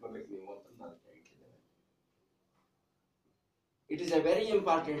ನೆನ್ಪಿಟ್ಕೋಬೇಕು ನೀವು ಅಂತ ಅದಕ್ಕೆ ಇಟ್ಟಿದ್ದೇವೆ. It is a very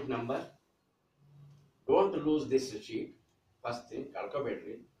important number. Don't lose this sheet. First thing,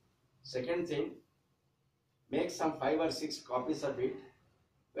 kalkobedri. Second thing, make some 5 or 6 copies of it.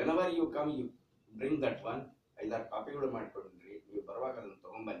 Whenever you come, you bring that one. Either copy ಗಳು ಮಾಡ್ಕೊಂಡ್ರಿ, ನೀವು ಬರುವಾಗ ಅದನ್ನು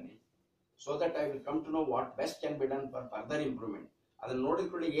ತಗೊಂಡ್ಬನ್ನಿ. So that I will come to know what best can be done for further improvement. ಅದನ್ನು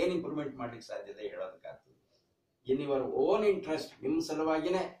ನೋಡಿಕೊಳ್ಳಿ ಏನು improvement ಮಾಡ್ಲಿಕ್ಕೆ ಸಾಧ್ಯತೆ ಹೇಳೋದಕ್ಕಾಗ್ತದೆ. In your own interest, ನಿಮ್ಮ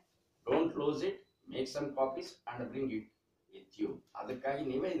ಸಲುವಾಗಿನೇ, don't lose it. Make some copies and bring it with you. ಅದಕ್ಕಾಗಿ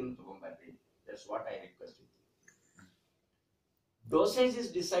ನೀವೇ ಇದನ್ನು ತಗೊಂಡ್ಬರ್ರಿ. That's what I request you. Dosage is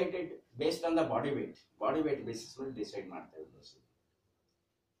decided based on the body weight. Body weight basis will decide ಮಾಡ್ತೇವೆ dosage.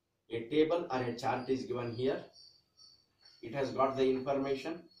 A table or a chart is given here. It has got the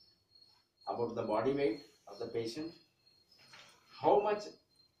information about the body weight of the patient. How much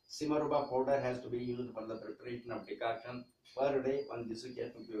Simarouba powder has to be used for the preparation of decoction per day. ಒಂದು ದಿವಸಕ್ಕೆ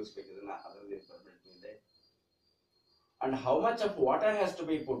ಎಷ್ಟು ಉಪಯೋಗಿಸಬೇಕು ಇದನ್ನ, ಅದರಲ್ಲಿ information ಇದೆ. And how much of water has to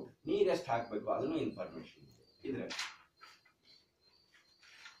be put, ನೀರು ಎಷ್ಟು ಹಾಕಬೇಕು ಅದನ್ನು ಇನ್ಫಾರ್ಮೇಷನ್ ಇದೆ ಇದರಲ್ಲಿ.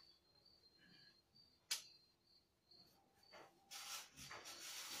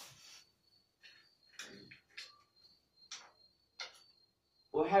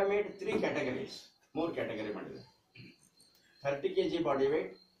 We have made 3 categories. 3 category ಮಾಡಿದೆ. 30 kg body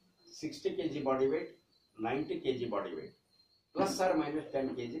weight, 60 kg body weight, 90 kg body weight, plus or minus 10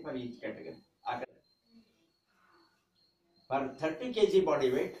 kg for each category. For 30 kg body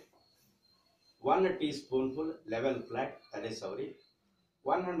weight, 1 teaspoonful level flat, that is sauri,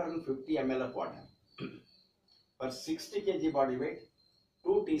 150 ml of water. For 60 kg body weight,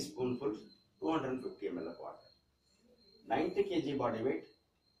 2 teaspoonfuls, 250 ml of water. 90 kg body weight,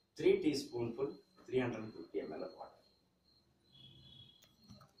 3 teaspoonfuls, 350 ml of water.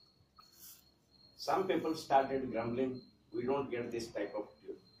 Some people started grumbling, we don't get this type of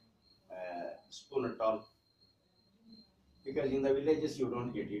spoon at all. Because in the villages you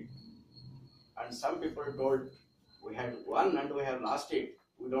don't get it. And some people told, we had one and we have lost it.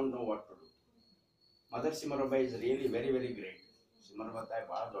 We don't know what to do. Mother Simarouba is really very, very great. Simarouba tai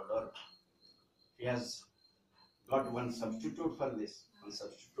bada doddor. She has got one substitute for this. One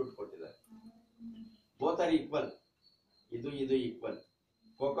substitute kottidare. Both are equal. Idu equal.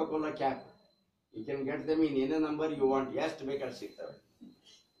 Coca-Cola cap. You can get them in any number you want. Yes, to make it siktave.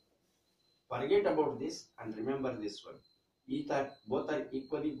 Forget about this and remember this one. Both are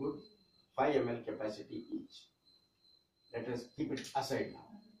equally good 5 ml capacity each. Let us keep it aside now.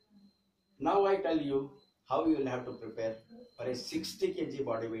 Now I tell you how you will have to prepare for a 60 kg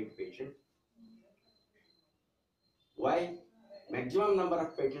body weight patient. Why? Maximum number of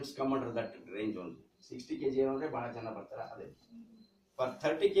patients come under that range only. 60 kg only bana jana bartara ade. For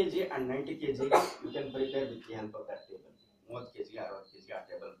 30 kg and 90 kg, you can prepare with the help of that table. 30 kg, 60 kg a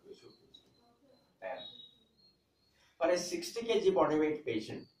table you should use. For a 60 kg body weight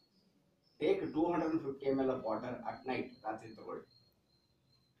patient, take 250 ml of water at night.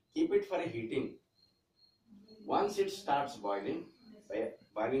 Keep it for a heating. Once it starts boiling,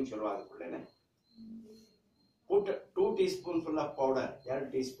 put 2 teaspoonful of powder,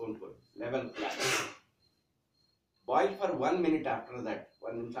 2 teaspoonful, level flat. Boil for 1 minute after that.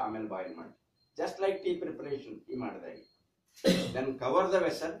 1 minute amel boil mad. Just like tea preparation, tea madadagi. Then cover the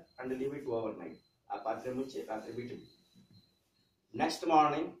vessel and leave it overnight. Next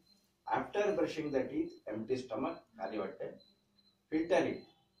morning, after brushing the teeth, empty stomach, filter it.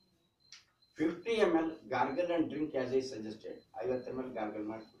 50 ml gargle and drink as I suggested. 50 ml gargle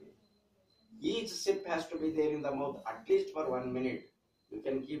mad. Each sip has to be there in the mouth at least for 1 minute. You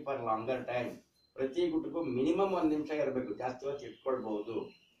can keep for longer time. ಪ್ರತಿ ಗುಟ್ಟಿಗೂ minimum 1 ನಿಮಿಷ ಇರಬೇಕು. ಜಾಸ್ತಿ ಹೊತ್ತು ಇಟ್ಕೊಳ್ಬಹುದು.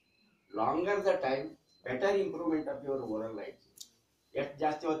 Longer the time, better improvement of your oral hygiene. ಎಷ್ಟು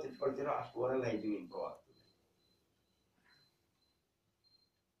ಜಾಸ್ತಿ ಹೊತ್ತು ಇಟ್ಕೊಳ್ತೀರೋ ಅಷ್ಟು oral hygiene improve ಆಗ್ತದೆ.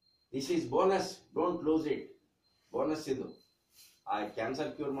 This is bonus, don't lose it. Bonus ಇದು. ಆ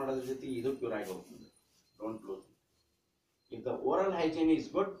ಕ್ಯಾನ್ಸರ್ ಕ್ಯೂರ್ ಮಾಡೋದ್ರ ಜೊತೆ ಇದು ಕ್ಯೂರ್ ಆಗಿ ಹೋಗ್ತದೆ. Don't lose it. If the oral hygiene is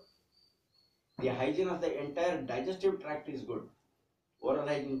good, the hygiene of the entire digestive tract is good. Oral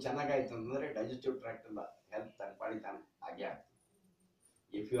hygiene ಚೆನ್ನಾಗಾಯ್ತು ಅಂತಂದ್ರೆ ಡೈಜೆಸ್ಟಿವ್ ಟ್ರ್ಯಾಕ್ಟ್ ಎಲ್ಲ ಹೆಲ್ತ್ ತನ್ನ ಪಾಡಿ ತಾನೆ ಹಾಗೆ ಆಗ್ತದೆ.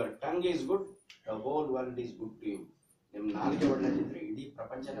 If your tongue is good, the whole world is good to you. ನಿಮ್ಮ ನಾಲಿಗೆ ಒಳ್ಳೆದಿದ್ರೆ ಇಡೀ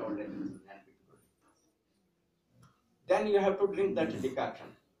ಪ್ರಪಂಚನೇ ಒಳ್ಳೆದಿರ್ತದೆ. ನೆನಪಿಟ್ಕೊಳ್ಳಿ. Then you have to drink that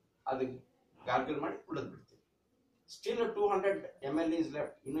decoction. ಅದು ಗಾರ್ಗಲ್ ಮಾಡಿ ಕುಡಿದು ಬಿಡ್ತೀವಿ. Still 200 ml is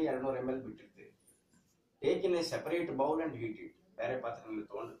left. ಇನ್ನೂ 200 ml ಬಿಟ್ಟಿರ್ತೀವಿ. Take in a separate bowl and heat it. ಬೇರೆ ಪಾತ್ರೆಯಲ್ಲಿ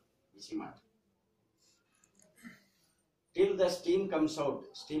ತಗೊಂಡು ಬಿಸಿ ಮಾಡಿ. Till the steam comes out,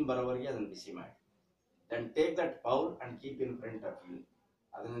 steam ಬರೋವರೆಗೆ ಅದನ್ನು ಬಿಸಿ ಮಾಡಿ. Then take that bowl and keep in front of you.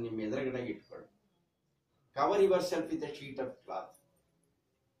 ಅದನ್ನು ನಿಮ್ಮ ಎದುರುಗಡೆಗೆ ಇಟ್ಕೊಳ್ಳಿ. Cover yourself with a sheet of cloth.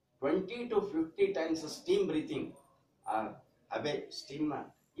 20 to 50 times steam breathing. ಅದೇ ಸ್ಟೀಮ್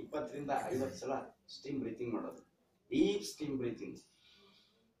 20 ರಿಂದ 50 ಸಲ ಸ್ಟೀಮ್ ಬ್ರೀತಿಂಗ್ ಮಾಡೋದು. Deep steam breathing.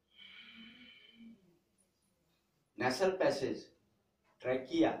 nasal passage,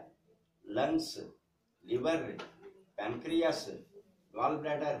 trachea, lungs, liver, pancreas,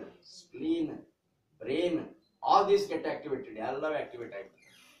 gallbladder, spleen, brain, all these get activated. All activate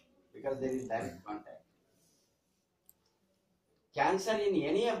because there is direct contact. Cancer in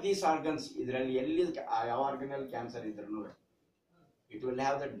any of these organs, ಯಾವ organal cancer idrunu, it will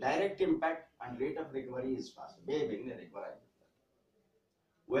have the direct impact and rate of recovery is fast.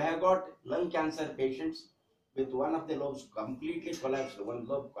 We have got lung cancer patients with one of the lobes completely collapsed. One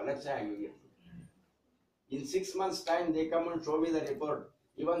lobe collapsed. In 6 months' time, they come and show me the report.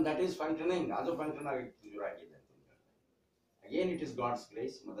 Even that is functioning. Also functioning. Again, it is God's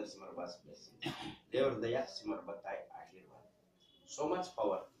grace, Mother Simarouba's blessing. Devardaya Simarouba Thai Ashirvad. So much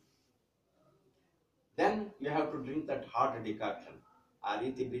power. Then you have to drink that hot decoction. ಆ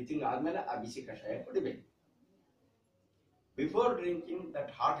ರೀತಿ breathing ಆದ್ಮೇಲೆ ಆ ಬಿಸಿ ಕಷಾಯ ಕುಡಿಬೇಕು. Before drinking that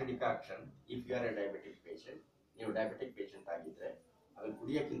hot decoction, if you are A diabetic patient, ನೀವು diabetic patient ಆಗಿದ್ರೆ ಅದನ್ನು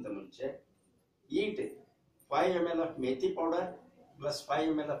ಕುಡಿಯೋಕ್ಕಿಂತ ಮುಂಚೆ ಈಟ್ 5 ml of methi powder plus 5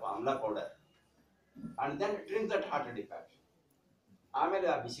 ml of amla powder and then drink that hot decoction. ಆಮೇಲೆ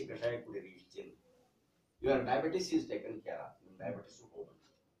ಆ ಬಿಸಿ ಕಷಾಯ ಕುಡಿರಿ. ಇಷ್ಟು your diabetes is taken care of. ನಿಮ್ಮ diabetes ಹೋಗುತ್ತೆ.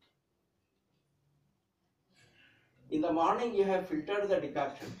 In the morning, you have filtered the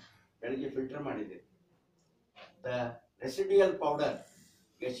decoction. ಬೆಳಿಗ್ಗೆ ಫಿಲ್ಟರ್ ಮಾಡಿದೆ. The residual powder,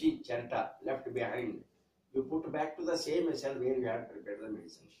 gashi, charta, left behind, you put back to the same vessel where you had prepared the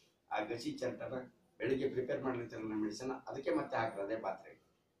medicine. ಆ ಗಸಿ ಚರ್ಟನ ಬೆಳಿಗ್ಗೆ prepare ಮಾಡಿರ್ತಾರಲ್ಲ medicine, ಅದಕ್ಕೆ ಮತ್ತೆ ಹಾಕಿರೋದೇ ಪಾತ್ರೆ.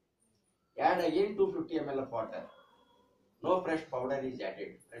 Add again 250 ml of water. No fresh powder is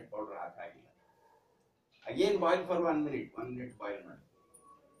added. Fresh powder ಹಾಕಾಗಿಲ್ಲ. Again boil for 1 minute. 1 minute boil ಮಾಡಿ.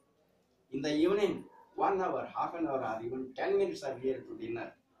 In the evening, 1 hour, half an hour, or even 10 minutes earlier to dinner,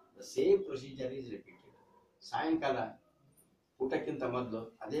 the same procedure is repeated. ಸಾಯಂಕಾಲ ಊಟಕ್ಕಿಂತ ಮೊದಲು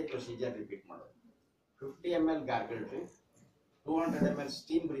ಅದೇ procedure repeat ಮಾಡೋದು. 50 ml gargle drink, 200 ml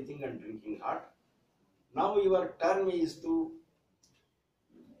steam breathing and drinking hot. Now your turn is to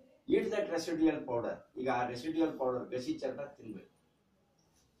eat that residual powder. ಈಗ ಆ residual powder ಗಸಿ ಚರ್ಟ ತಿನ್ಬೇಕು.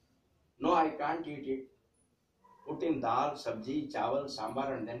 No, I can't eat it. Put in dal, sabji, chawal, sambar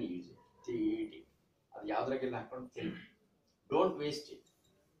and then eat it. ಅದು ಯಾವ್ದ್ರಾಗೆಲ್ಲ ಹಾಕೊಂಡು ತಿನ್ನಿ. Don't waste it.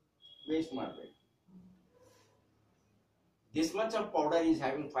 waste ಮಾಡಬೇಕು. This much of powder is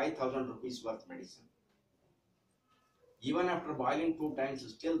having 5,000 rupees worth medicine. Even after boiling 2 times,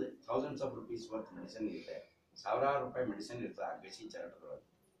 still thousands of rupees worth medicine is there. ಸಾವಿರಾರು ರೂಪಾಯಿ medicine ಇರ್ತದೆ ಆ ಗಸಿ ಚರಟದೊಳಗೆ.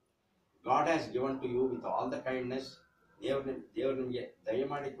 God has given to you with all the kindness. ದೇವರು ನಿಮಗೆ ದಯ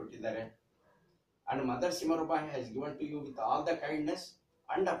ಮಾಡಿ ಕೊಟ್ಟಿದ್ದಾರೆ. And Mother Simarouba has given to you with all the kindness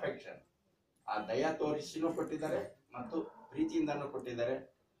and affection. ಆ ದಯ ತೋರಿಸಿನೂ ಕೊಟ್ಟಿದ್ದಾರೆ ಮತ್ತು ಪ್ರೀತಿಯಿಂದನೂ ಕೊಟ್ಟಿದ್ದಾರೆ.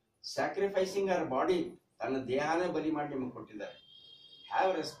 Sacrificing her body, ತನ್ನ ದೇಹನೇ ಬಲಿ ಮಾಡಿ ನಿಮಗೆ ಕೊಟ್ಟಿದ್ದಾರೆ.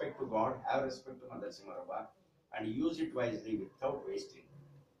 Have respect to God, have respect to Mother Simarouba and use it wisely without wasting.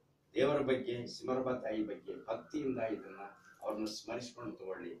 ದೇವರ ಬಗ್ಗೆ, ಸಿಮರೂಬಾ ತಾಯಿ ಬಗ್ಗೆ ಭಕ್ತಿಯಿಂದ ಇದನ್ನ ಅವ್ರನ್ನ ಸ್ಮರಿಸಿಕೊಂಡು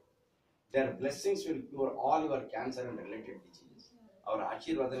ತಗೊಳ್ಳಿ. Their blessings will cure all your cancer and related diseases. ಅವರ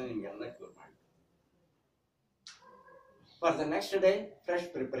ಆಶೀರ್ವಾದನೆ ನಿಮಗೆಲ್ಲ ಕ್ಯೂರ್ ಮಾಡಿ. For the next day, fresh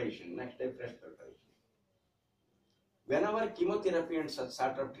preparation. Whenever chemotherapy and such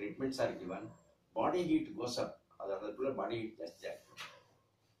sort of treatments are given, body heat goes up. Other body heat just that.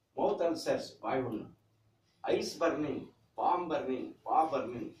 Mouth ulcers, vaivunnu, eyes burning, palm burning, paw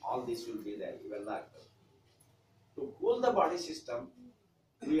burning, all this will be there. To cool the body system,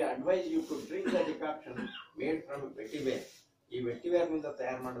 we advise you to drink the decoction made from vetiver. ಈ vetiver ನಿಂದ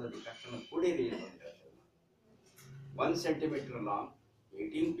ತಯಾರು ಮಾಡಿದ decoction ಕುಡಿರಿ. 1 centimeter long,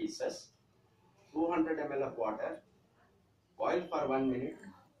 18 pieces, 200 ml of water, boil for 1 minute,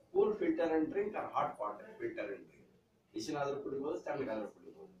 cool, filter and drink, or hot water, filter and drink. ಬಿಸಿನಾದರೂ ಕುಡಿಬಹುದು, ತಣ್ಣಗಾದರೂ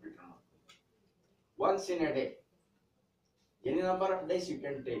ಕುಡಿಬಹುದು, filter ಮಾಡ್ಕೊಂಡು. Once in a day. Any number of days you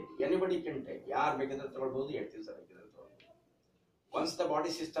can take. Anybody can take. ಯಾರು ಬೇಕಾದ್ರೆ ತಗೊಳ್ಬಹುದು, 8 ದಿವಸ ಬೇಕಾದ್ರೆ ತಗೊಳ್ಬಹುದು. Once the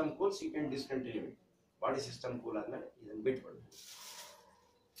body system cools, you can discontinue it. Body system cool ಆದ್ಮೇಲೆ ಇದನ್ನು ಬಿಟ್ಬಿಡ್ಬಹುದು.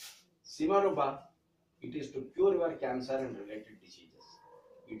 Simarouba, it is to cure your cancer and related diseases.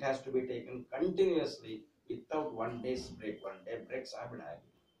 It has to be taken continuously without 1 day's break. 1 day breaks ಆಗಬಿಡಾಗಿ.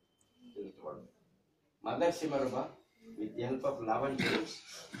 Mother Simarouba, with the help of lavanya roots,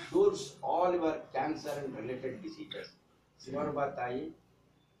 cures all your cancer and related diseases. Simarouba ತಾಯಿ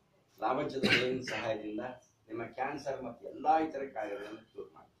ಲಾವಂಚದ ಬೇರಿನ ಸಹಾಯದಿಂದ ನಿಮ್ಮ cancer ಮತ್ತು ಎಲ್ಲಾ ಇತರ ಕಾಯಿಲೆಗಳನ್ನು cure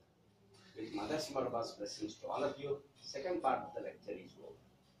ಮಾಡ್ತಾರೆ. With Mother Simarouba's blessings to all of you, second part of the lecture is over.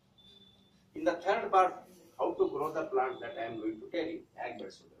 In the third part, how to grow the plant, that I am going to tell you.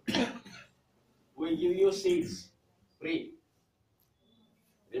 We give you seeds free.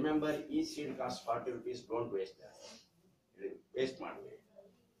 Remember, each seed costs 40 rupees. Don't waste that. Waste ಮಾಡಬೇಡಿ.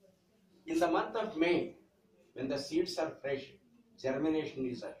 In the month of May, when the seeds are fresh, germination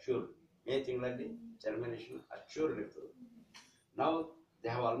is assured. May ತಿಂಗಳಲ್ಲಿ germination assured ಇರ್ತದೆ. Now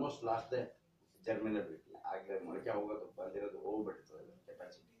they have almost lost the germinability. ಆಗಲೇ ಮೊಳಕೆ ಹೋಗೋದು ಬಂದಿರೋದು ಹೋಗ್ಬಿಡ್ತದೆ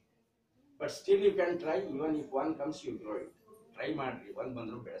capacity. But still you can try. Even if one comes, you grow it. Try ಮಾಡ್ರಿ, ಒಂದು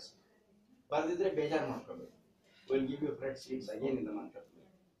ಬಂದರೂ ಬೆಳೆಸಿ. ಬರ್ದಿದ್ರೆ ಬೇಜಾರು ಮಾಡ್ಕೋಬೇಕು. We'll give you fresh seeds again in the month of May.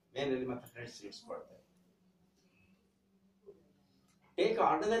 ಮೇನಲ್ಲಿ ಮತ್ತೆ fresh seeds ಕೊಡ್ತಾರೆ. Take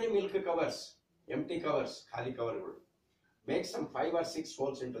ordinary milk covers, empty covers, ಖಾಲಿ ಕವರ್ಗಳು. Make some 5 or 6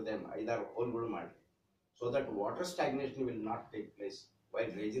 holes into them. 5 ಹೋಲ್ಗಳು ಮಾಡಿ. So that water stagnation will not take place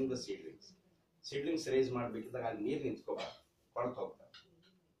while raising the seedlings. Seedlings raise ಮಾಡಬೇಕಿದ್ದಾಗ ಅಲ್ಲಿ ನೀರು ನಿಂತ್ಕೋಬಾರ್ದು, ಕೊಳ್ತು ಹೋಗ್ತವೆ.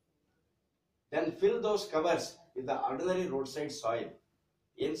 Then fill those covers with the ordinary roadside soil.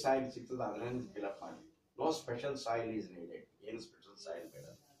 ಏನು soil ಸಿಗ್ತದೆ ಅದನ್ನ fill up ಮಾಡಿ. No special soil is needed. ಏನು special soil ಬೇಡ.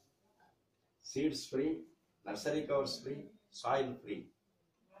 Seeds free, nursery covers free, soil free.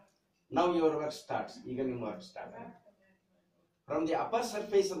 Now your work starts. ಈಗ ನಿಮ್ಮ work start. From the upper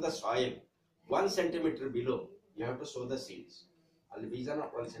surface of the soil, 1 centimeter below, you have to sow the seeds. ಅಲ್ಲಿ ಬೀಜನ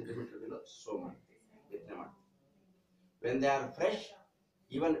 1 centimeter below sow ಮಾಡ್ತೀವಿ, ಬಿತ್ತನೆ ಮಾಡ್ತೀವಿ. When they are fresh,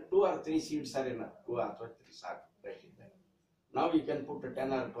 even 2 or 3 seeds are enough. 2 or 3 ಸಾಕು fresh ಇದ್ದಾಗ. Now you can put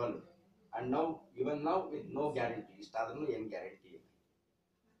 10 or 12. And now, even now with no guarantee, ಇಷ್ಟಾದ್ರೂ ಏನು guarantee ಇಲ್ಲ.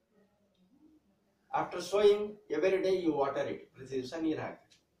 After sowing, every day you water it. ಪ್ರತಿ ದಿವಸ ನೀರು ಹಾಕಿ.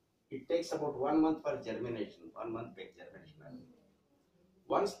 It takes about 1 month for germination. 1 month ಬೇಕು germination.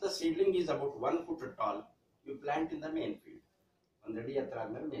 Once the seedling is about 1 foot tall, you plant in the main field. 1 ಅಡಿ ಹತ್ರ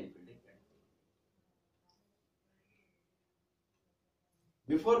ಆದ್ಮೇಲೆ main field ಗೆ plant.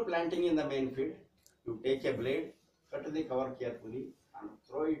 Before planting in the main field, you take a blade, cut the cover carefully and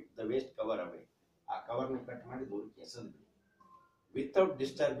throw it the waste cover away. ಆ ಕವರ್ನ cut ಮಾಡಿ ದೂರಕ್ಕೆ ಎಸೆದ್ಬಿಡಿ. Without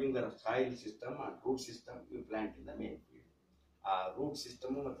disturbing the soil system and root system, you plant in the main field. ಆ root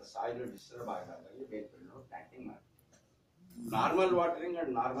system ಮತ್ತು soil disturb ಆಗದಂಗೆ main field ನ planting ಮಾಡಿ. Normal watering and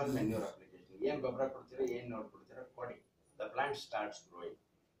normal manure application. ಏನು ಗೊಬ್ಬರ ಕೊಡ್ತೀರಾ, ಏನು ನೋಡ್ಕೊಡ್ತೀರಾ ಕೊಡಿ. The plant starts growing.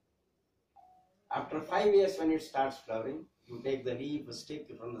 After 5 years, when it starts flowering, you take the leaf, stick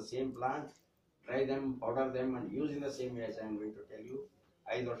from the same plant, dry them, powder them, and use in the same way as I am going to tell you.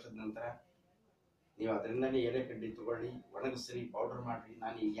 5 ವರ್ಷದ ನಂತರ ನೀವು ಅದರಿಂದನೇ ಎಲೆಕಡ್ಡಿ ತಗೊಳ್ಳಿ, ಒಣಗಿಸ್ರಿ, powder ಮಾಡ್ರಿ,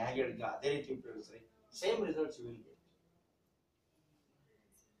 ನಾನು ಈಗ ಹೇಗೆ ಹೇಳಿದ್ನೋ ಅದೇ ರೀತಿ ಉಪಯೋಗಿಸ್ರಿ, same results you will get.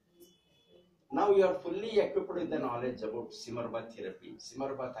 Now you are fully equipped with the knowledge about Simarouba therapy.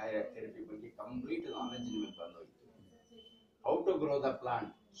 Simarouba therapy ಬಗ್ಗೆ complete knowledge ನಿಮಗೆ ಬಂದೋಯ್ತು. How to grow the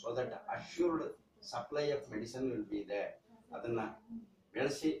plant so that assured supply of medicine will be there. ಅದನ್ನ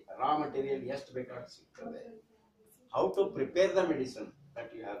ಬೆಳೆಸಿ raw material ಎಷ್ಟು ಬೇಕಾದ್ರೂ ಸಿಗ್ತದೆ. How to prepare the medicine that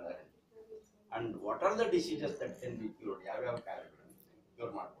you have learned. And what are the diseases that can be cured? ಯಾವ್ಯಾವ ಕಾಯಿಲೆಗಳನ್ನು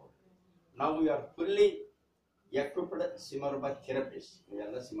cure ಮಾಡಬಹುದು. Now you are fully equipped Simarouba therapist.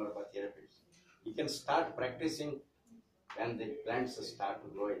 ನೀವೆಲ್ಲ Simarouba therapist. You can start practicing when the plants start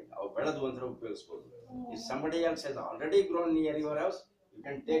growing. ಅವು ಬೆಳೆದು ಅಂದ್ರೆ ಉಪಯೋಗಿಸಬಹುದು. If somebody else has already grown near your house, you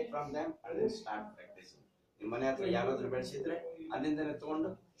can take from them and then start practicing. ನಿಮ್ಮ ಮನೆ ಹತ್ರ ಯಾರಾದ್ರೂ ಬೆಳೆಸಿದ್ರೆ ಅಲ್ಲಿಂದನೇ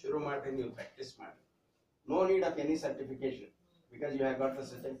ತಗೊಂಡು ಶುರು ಮಾಡಿ ನೀವು ಪ್ರಾಕ್ಟೀಸ್ ಮಾಡಿ. No need of any certification because you have got the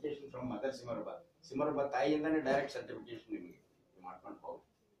certification from Mother Simarouba. Simarouba ತಾಯಿಯಿಂದನೇ direct certification ನಿಮಗೆ ಮಾಡ್ಕೊಂಡು ಹೋಗಿ.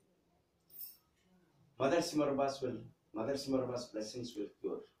 Mother Simarouba's blessings will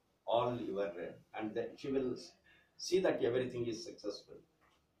cure all your and then she will see that everything is successful.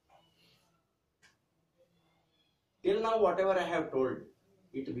 Till now, whatever I have told,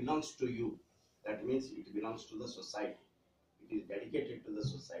 it belongs to you. That means it belongs to the society. It is dedicated to the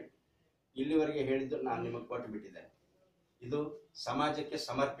society. ಇಲ್ಲಿವರೆಗೆ ಹೇಳಿದ್ದು ನಾನು ನಿಮಗೆ ಕೊಟ್ಟು ಬಿಟ್ಟಿದ್ದೇನೆ. ಇದು ಸಮಾಜಕ್ಕೆ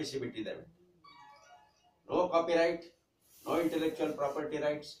ಸಮರ್ಪಿಸಿ ಬಿಟ್ಟಿದ್ದೇವೆ. No copyright, no intellectual property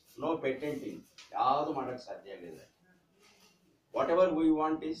rights, no patenting, ಯಾವುದು ಮಾಡಕ್ಕೆ ಸಾಧ್ಯ ಇಲ್ಲ. Whatever we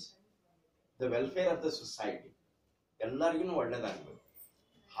want is the welfare of the society. ಎಲ್ಲರಿಗೂ ಒಳ್ಳೆಯದಾಗಬೇಕು.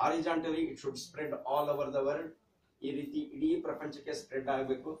 Horizontally it should spread all over the world. ಈ ರೀತಿ ಇಡೀ ಪ್ರಪಂಚಕ್ಕೆ ಸ್ಪ್ರೆಡ್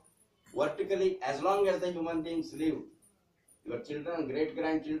ಆಗಬೇಕು. Vertically, as long as the human beings live, your children, great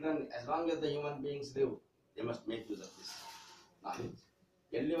grandchildren, as long as the human beings live, they must make use of this knowledge.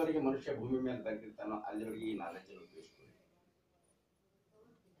 ಎಲ್ಲಿವರೆಗೆ ಮನುಷ್ಯ ಭೂಮಿ ಮೇಲೆ ಬದುಕಿರ್ತಾನೋ ಅಲ್ಲಿವರೆಗೆ ಈ ನಾಲೆಜ್ ಅನ್ನು ಉಪಯೋಗಿಸ್ಕೊಳ್ಳಿ.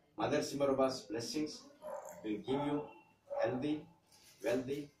 Mother Simarouba's blessings will give you healthy,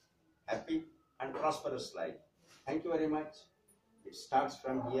 wealthy, happy and prosperous life. Thank you very much. It starts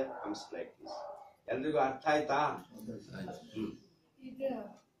from here, comes like this. ಎಲ್ರಿಗೂ ಅರ್ಥ ಆಯ್ತಾ? ಇದು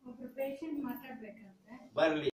ಒಬ್ಬ ಪೇಷಂಟ್ ಮಾತಾಡ್ಬೇಕಂತ ಬರ್ಲಿ.